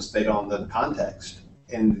because they don't know the context,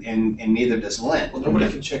 and neither does lint. Well, nobody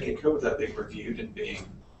can check in code without being reviewed and being.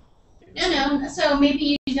 No, so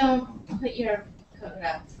maybe you don't put your code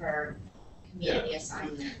up for community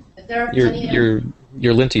assignment. But there are plenty of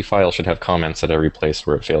Your linty file should have comments at every place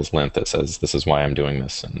where it fails lint that says this is why I'm doing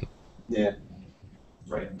this, and yeah.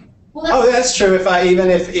 Right. Well, that's true. Even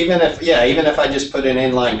if I just put an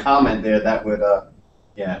inline comment there, that would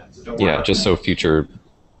yeah, just so future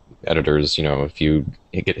editors, if you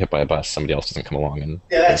get hit by a bus, somebody else doesn't come along and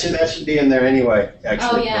that should be in there anyway.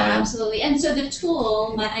 Actually. Oh yeah, absolutely. And so the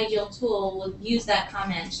tool, my ideal tool, will use that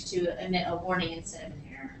comment to emit a warning instead of an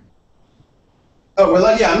error. Oh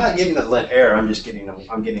well, yeah. I'm not getting the lint error. I'm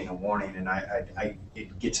getting a warning, and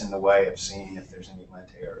it gets in the way of seeing if there's any lint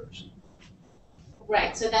errors.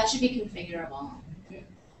 Right. So that should be configurable.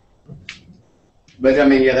 But I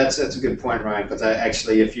mean, yeah, that's a good point, Ryan. Because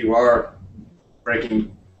actually, if you are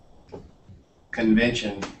breaking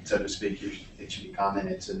convention, so to speak, it should be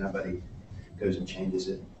commented so nobody goes and changes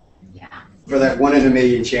it. Yeah. For that 1 in a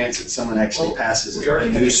million chance that someone actually passes a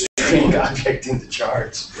new string object into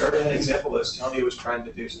charts. We already had an example of this. Tony was trying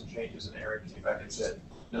to do some changes and Eric came back and said,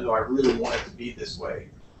 no, I really want it to be this way.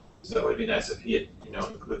 So it would be nice if he had,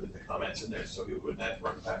 included the comments in there so he wouldn't have to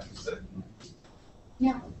run back instead.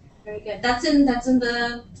 Yeah, very good. That's in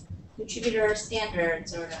the contributor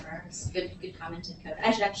standards or whatever. It's good commented code.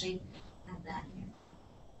 I should actually add that here.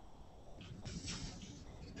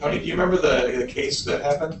 Tony, do you remember the case that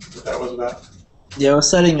happened? What that was about? Yeah, I was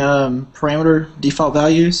setting parameter default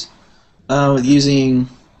values with using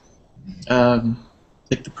like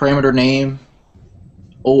the parameter name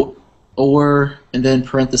or and then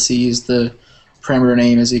parentheses the parameter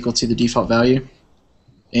name is equal to the default value,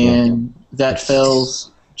 and that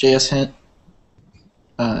fails JS Hint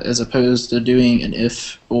as opposed to doing an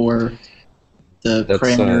if or the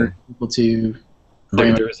parameter equal to.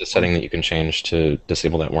 There is a setting that you can change to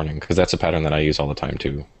disable that warning, because that's a pattern that I use all the time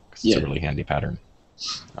too. It's a really handy pattern.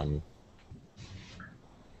 Okay,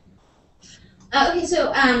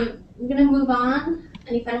 so we're going to move on.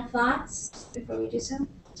 Any final thoughts before we do so?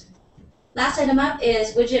 Last item up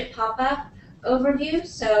is widget pop-up. overview,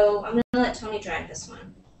 so I'm going to let Tony drive this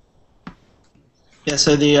one. Yeah,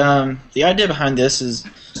 so the idea behind this is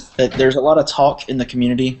that there's a lot of talk in the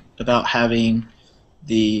community about having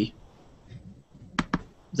the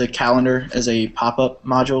calendar as a pop-up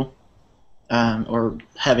module, or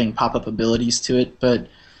having pop-up abilities to it, but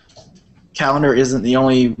calendar isn't the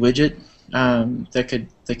only widget that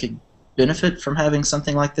could benefit from having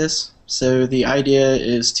something like this. So the idea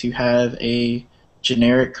is to have a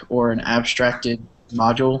generic or an abstracted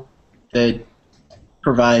module that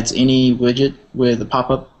provides any widget with a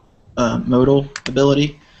pop-up modal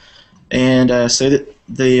ability. And so that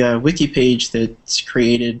the wiki page that's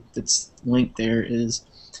created, that's linked there, is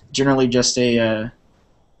generally just a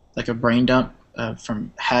like a brain dump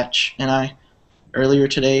from Hatch and I earlier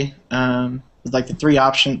today. With like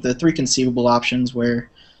the three conceivable options,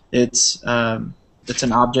 where it's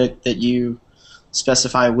an object that you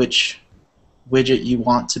specify which widget you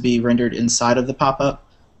want to be rendered inside of the pop-up.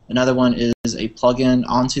 Another one is a plugin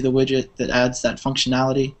onto the widget that adds that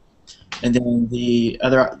functionality. And then the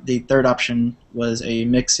third option was a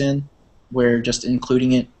mix-in, where just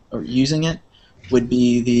including it or using it would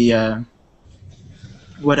be the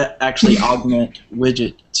would actually augment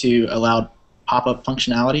widget to allow pop-up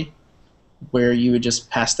functionality, where you would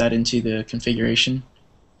just pass that into the configuration.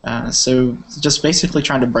 So just basically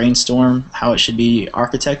trying to brainstorm how it should be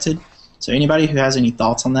architected. So anybody who has any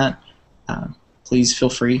thoughts on that, please feel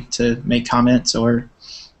free to make comments or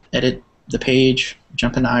edit the page,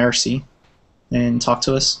 jump into IRC, and talk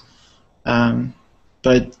to us.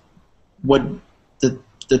 But what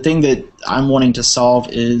the thing that I'm wanting to solve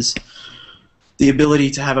is the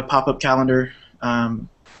ability to have a pop-up calendar, a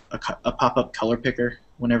pop-up color picker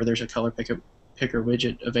whenever there's a color picker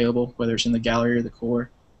widget available, whether it's in the gallery or the core,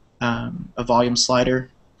 a volume slider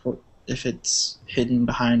for if it's hidden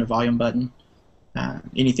behind a volume button,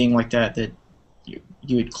 anything like that that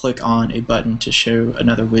you would click on a button to show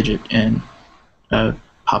another widget in a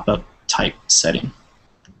pop-up type setting.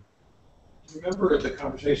 Remember the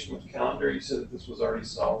conversation with calendar, you said that this was already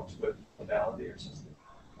solved with modality or something?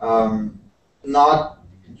 I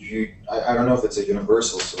don't know if it's a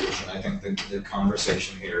universal solution. I think the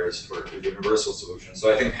conversation here is for a universal solution.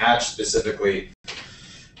 So I think Hatch specifically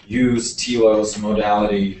used TILO's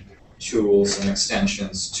modality tools and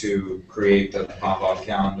extensions to create the pop-up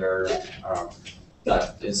calendar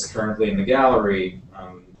that is currently in the gallery.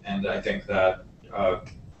 And I think that a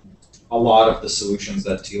lot of the solutions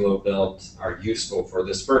that TILO built are useful for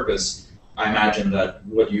this purpose. I imagine that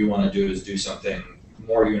what you want to do is do something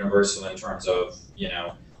more universal in terms of,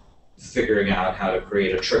 figuring out how to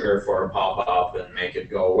create a trigger for a pop-up and make it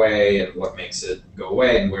go away, and what makes it go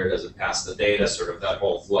away, and where does it pass the data, sort of that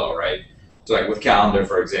whole flow, right? So like with calendar,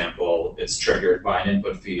 for example, it's triggered by an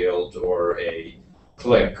input field or a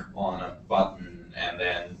click on a button, and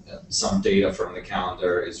then some data from the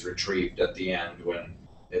calendar is retrieved at the end when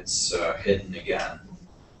it's hidden again.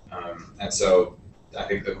 And so I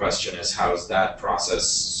think the question is, how is that process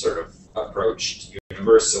sort of approached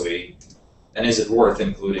universally, and is it worth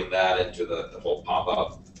including that into the whole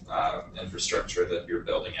pop-up infrastructure that you're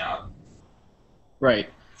building out? Right.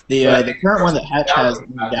 The current one that Hatch has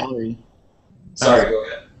in the gallery. Sorry, go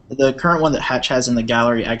ahead. The current one that Hatch has in the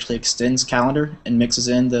gallery actually extends calendar and mixes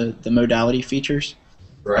in the modality features.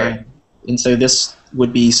 Right. And so this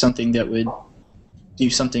would be something that would do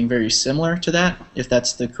something very similar to that, if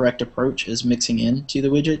that's the correct approach, is mixing into the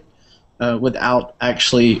widget with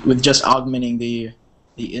just augmenting the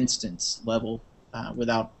instance level,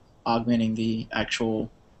 without augmenting the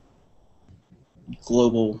actual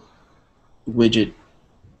global widget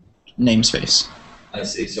namespace. I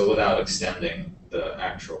see. So without extending the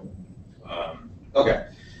actual. Okay.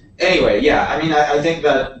 Anyway, yeah. I mean, I think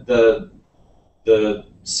that the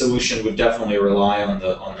solution would definitely rely on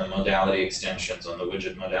the modality extensions, on the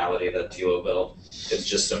widget modality that TILO built. It's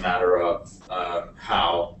just a matter of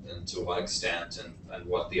how and to what extent, and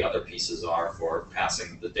what the other pieces are for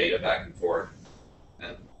passing the data back and forth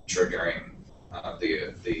and triggering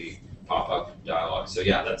the pop-up dialog. So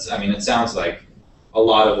yeah, it sounds like a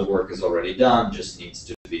lot of the work is already done, just needs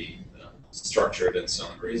to be structured in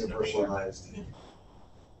some reasonable way.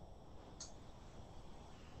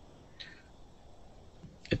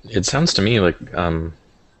 It sounds to me like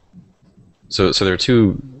so there are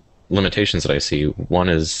two limitations that I see. One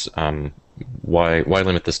is why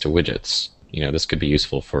limit this to widgets? This could be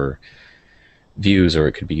useful for views, or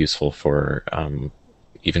it could be useful for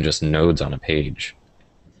even just nodes on a page.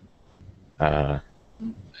 And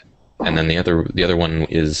then the other one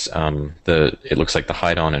is it looks like the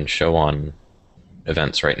hide on and show on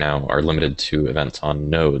events right now are limited to events on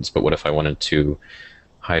nodes. But what if I wanted to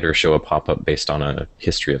hide or show a pop-up based on a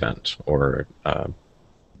history event or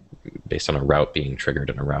based on a route being triggered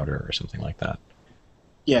in a router or something like that.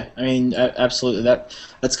 Yeah, I mean, absolutely.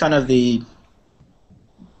 That's kind of the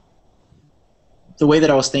way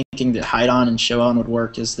that I was thinking that hide on and show on would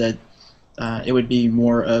work is that it would be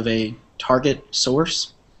more of a target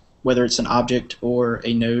source, whether it's an object or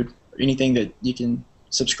a node or anything that you can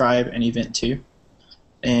subscribe an event to,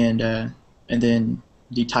 and then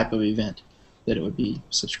the type of event that it would be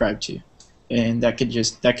subscribed to, and that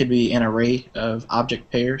could be an array of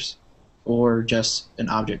object pairs or just an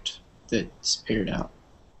object that's paired out,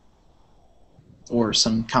 or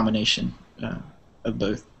some combination of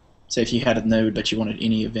both. So if you had a node but you wanted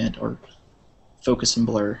any event or focus and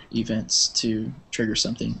blur events to trigger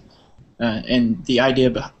something. And the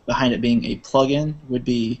idea behind it being a plugin would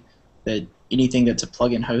be that anything that's a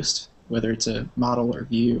plugin host, whether it's a model or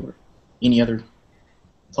view or any other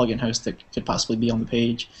plugin host that could possibly be on the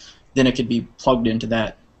page, then it could be plugged into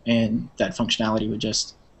that, and that functionality would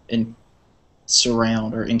just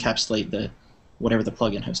surround or encapsulate whatever the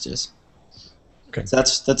plugin host is. Okay. So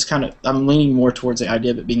that's kind of, I'm leaning more towards the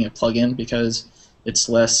idea of it being a plugin because it's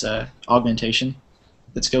less augmentation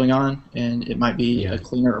that's going on, and it might be a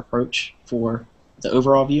cleaner approach for the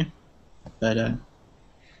overall view. But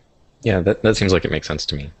yeah, that seems like it makes sense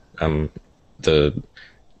to me. I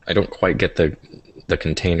don't quite get the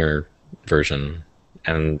container version,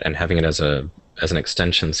 and having it as an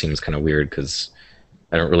extension seems kind of weird because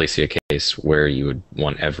I don't really see a case where you would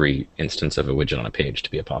want every instance of a widget on a page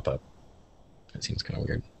to be a pop-up. That seems kind of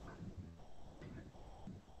weird.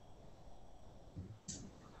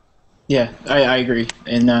 yeah, I agree.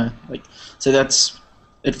 And so that's,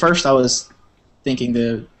 at first I was thinking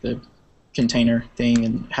the container thing,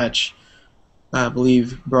 and Hatch, I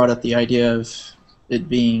believe, brought up the idea of it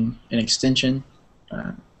being an extension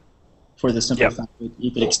for the simple fact that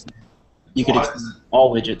you could extend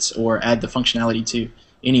all widgets or add the functionality to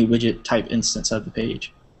any widget type instance of the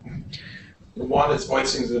page. Juan is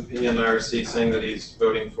voicing his opinion in IRC, saying that he's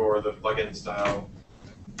voting for the plugin style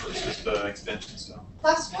versus the extension style.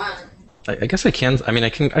 +1. I guess I can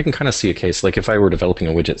kind of see a case, like if I were developing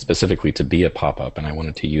a widget specifically to be a pop-up and I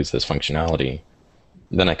wanted to use this functionality,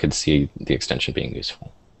 then I could see the extension being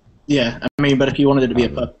useful. Yeah, I mean, but if you wanted it to be a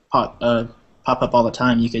pop-up all the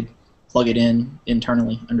time, you could plug it in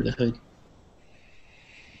internally under the hood.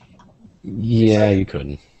 Yeah, you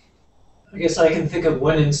could. I guess I can think of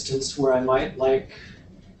one instance where I might like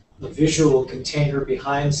a visual container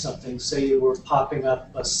behind something. Say you were popping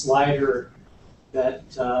up a slider that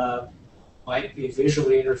might be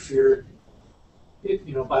visually interfered,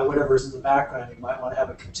 by whatever's in the background. You might want to have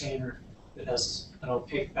a container that has an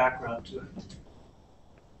opaque background to it.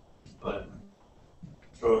 But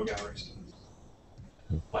photo gallery stuff,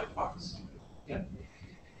 white box. Yeah.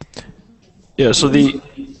 Yeah. So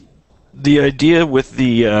the idea with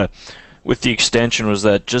the extension was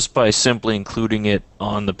that just by simply including it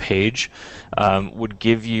on the page would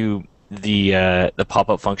give you the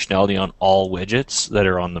pop-up functionality on all widgets that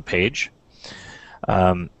are on the page.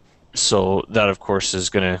 So that, of course, is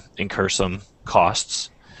going to incur some costs,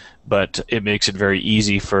 but it makes it very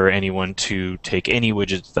easy for anyone to take any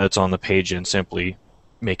widget that's on the page and simply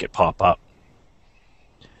make it pop up.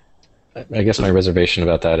 I guess my reservation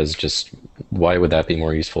about that is just, why would that be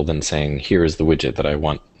more useful than saying, here is the widget that I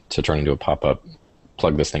want to turn into a pop-up,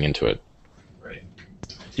 plug this thing into it? Right.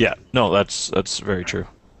 Yeah, no, that's very true.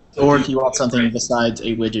 Or if you want something besides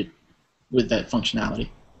a widget with that functionality.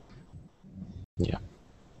 Yeah.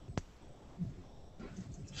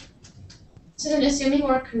 So then, assuming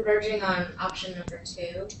we're converging on option number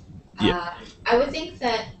 2, Yeah. I would think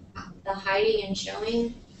that the hiding and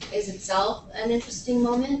showing is itself an interesting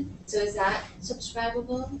moment. So is that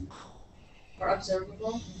subscribable or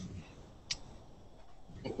observable?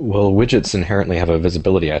 Well, widgets inherently have a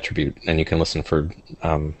visibility attribute, and you can listen for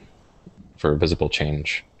visible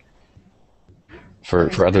change.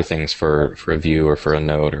 For other things, for a view or for a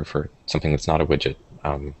node or for something that's not a widget,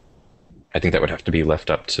 I think that would have to be left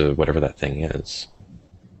up to whatever that thing is.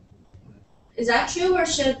 Is that true, or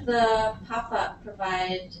should the pop-up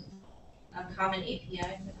provide a common API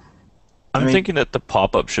for that? I'm thinking that the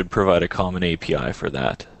pop-up should provide a common API for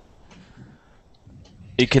that.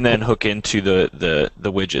 It can then hook into the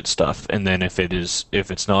widget stuff, and then if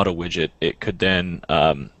it's not a widget, it could then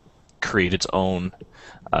create its own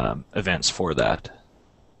events for that.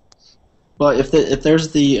 Well, if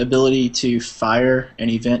there's the ability to fire an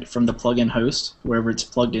event from the plugin host, wherever it's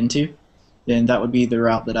plugged into, then that would be the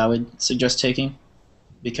route that I would suggest taking,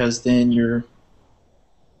 because then you're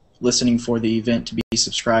listening for the event to be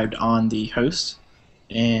subscribed on the host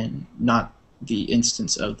and not the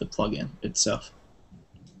instance of the plugin itself.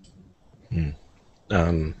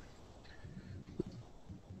 Well,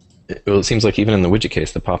 it seems like even in the widget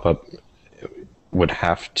case, the pop-up would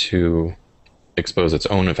have to expose its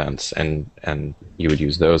own events, and you would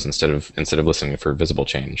use those instead of listening for visible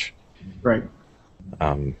change. Right.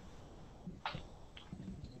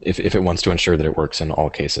 If it wants to ensure that it works in all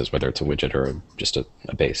cases, whether it's a widget or just a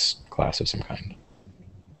base class of some kind.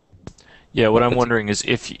 Yeah, what I'm wondering is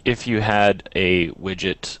if you had a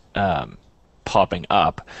widget popping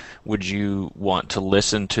up, would you want to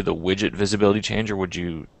listen to the widget visibility change, or would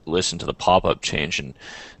you listen to the pop-up change? And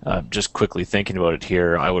just quickly thinking about it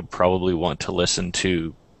here, I would probably want to listen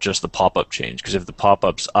to just the pop-up change, because if the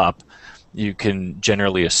pop-up's up, you can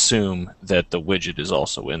generally assume that the widget is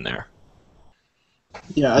also in there.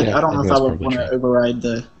 Yeah, I don't know if I would probably want to true. override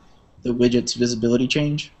the widget's visibility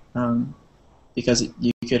change, because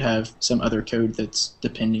you could have some other code that's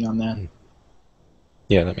depending on that.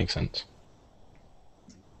 Yeah, that makes sense.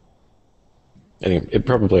 I think it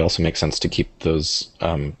probably also makes sense to keep those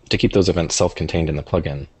events self-contained in the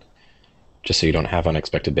plugin, just so you don't have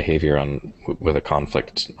unexpected behavior with a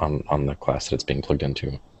conflict on the class that it's being plugged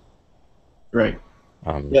into. Right.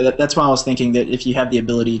 Yeah, that's why I was thinking that if you have the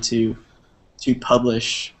ability to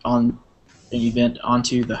publish on an event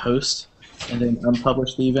onto the host and then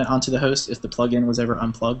unpublish the event onto the host if the plugin was ever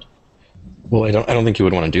unplugged. Well, I don't think you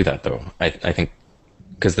would want to do that, though. I think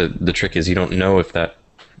because the trick is you don't know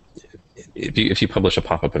if you publish a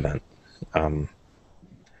pop-up event.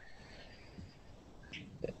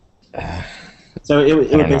 So it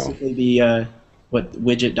would basically be what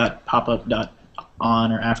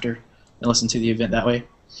widget.popup.on or after, and listen to the event that way.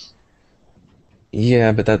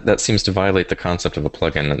 Yeah, but that seems to violate the concept of a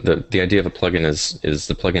plugin. The idea of a plugin is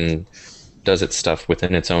the plugin does its stuff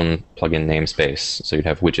within its own plugin namespace. So you'd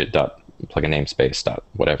have widget.plugin namespace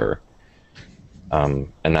whatever.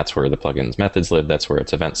 And that's where the plugin's methods live. That's where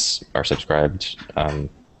its events are subscribed. And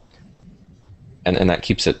that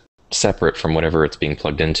keeps it separate from whatever it's being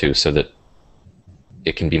plugged into, so that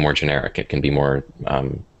it can be more generic. It can be more,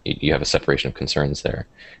 you have a separation of concerns there.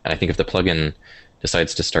 And I think if the plugin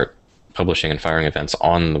decides to start publishing and firing events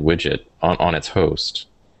on the widget, on its host,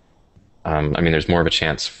 I mean, there's more of a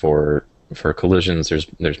chance for collisions.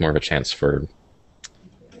 There's more of a chance for,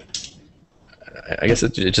 I guess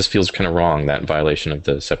it just feels kind of wrong, that violation of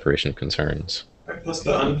the separation of concerns. Plus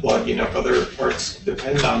the unplug, if other parts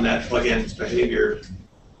depend on that plugin's behavior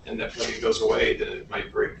and that plugin goes away, then it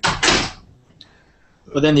might break.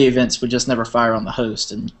 But then the events would just never fire on the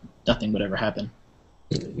host and nothing would ever happen.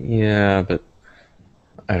 Yeah, but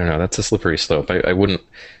I don't know. That's a slippery slope. I wouldn't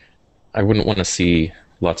want to see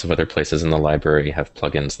lots of other places in the library have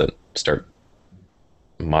plugins that start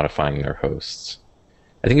modifying their hosts.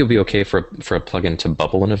 I think it would be okay for a plugin to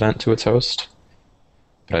bubble an event to its host,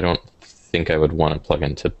 but I don't think I would want a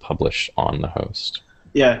plugin to publish on the host.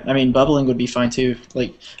 Yeah, I mean, bubbling would be fine too.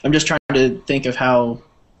 Like, I'm just trying to think of how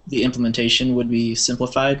the implementation would be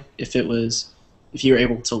simplified if you were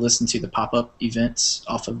able to listen to the pop-up events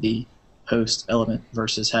off of the host element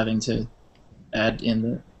versus having to add in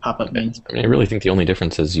the pop-up means. I mean, I really think the only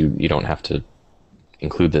difference is you don't have to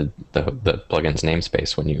include the plugin's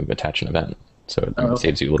namespace when you attach an event, so it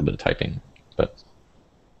saves you a little bit of typing. But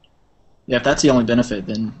yeah, if that's the only benefit,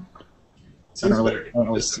 then It seems better to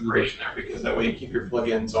keep the separation there, because that way you keep your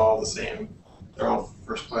plugins all the same. They're all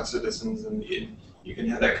first-class citizens, and you can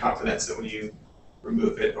have that confidence that when you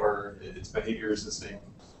remove it or its behavior is the same.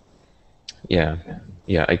 Yeah.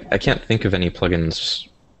 I can't think of any plugins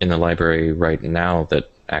in the library right now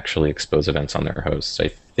that actually expose events on their hosts. I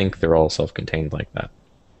think they're all self-contained like that.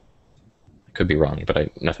 I could be wrong,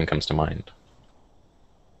 but nothing comes to mind.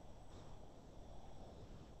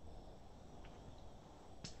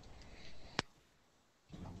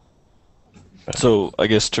 So I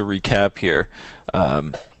guess to recap here,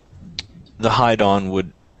 the hide on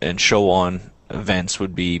would and show on events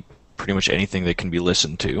would be pretty much anything that can be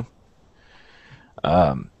listened to,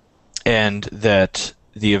 and that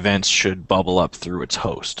the events should bubble up through its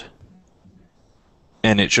host,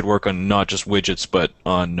 and it should work on not just widgets but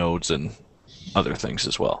on nodes and other things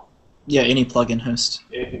as well. Yeah, any plugin host.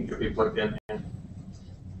 Anything could be plugged in.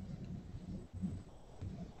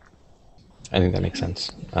 I think that makes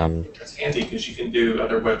sense. It's handy because you can do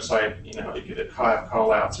other website, you could have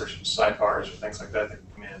call outs or sidebars or things like that can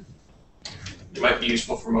come in. It might be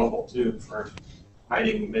useful for mobile too, for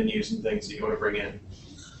hiding menus and things that you want to bring in.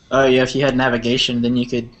 Oh yeah, if you had navigation, then you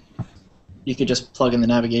could just plug in the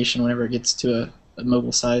navigation whenever it gets to a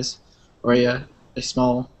mobile size or a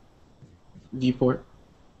small viewport,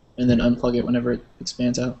 and then unplug it whenever it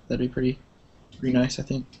expands out. That'd be pretty nice, I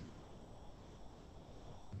think.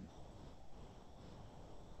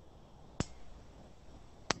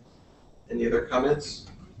 other comments?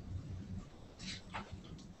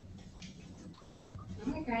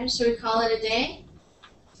 All right, guys, should we call it a day?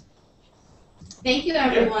 Thank you,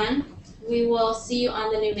 everyone. We will see you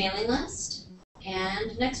on the new mailing list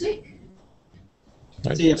and next week. All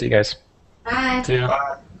right, See ya. see you guys. Bye. So, yeah.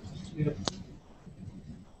 Bye. Yeah.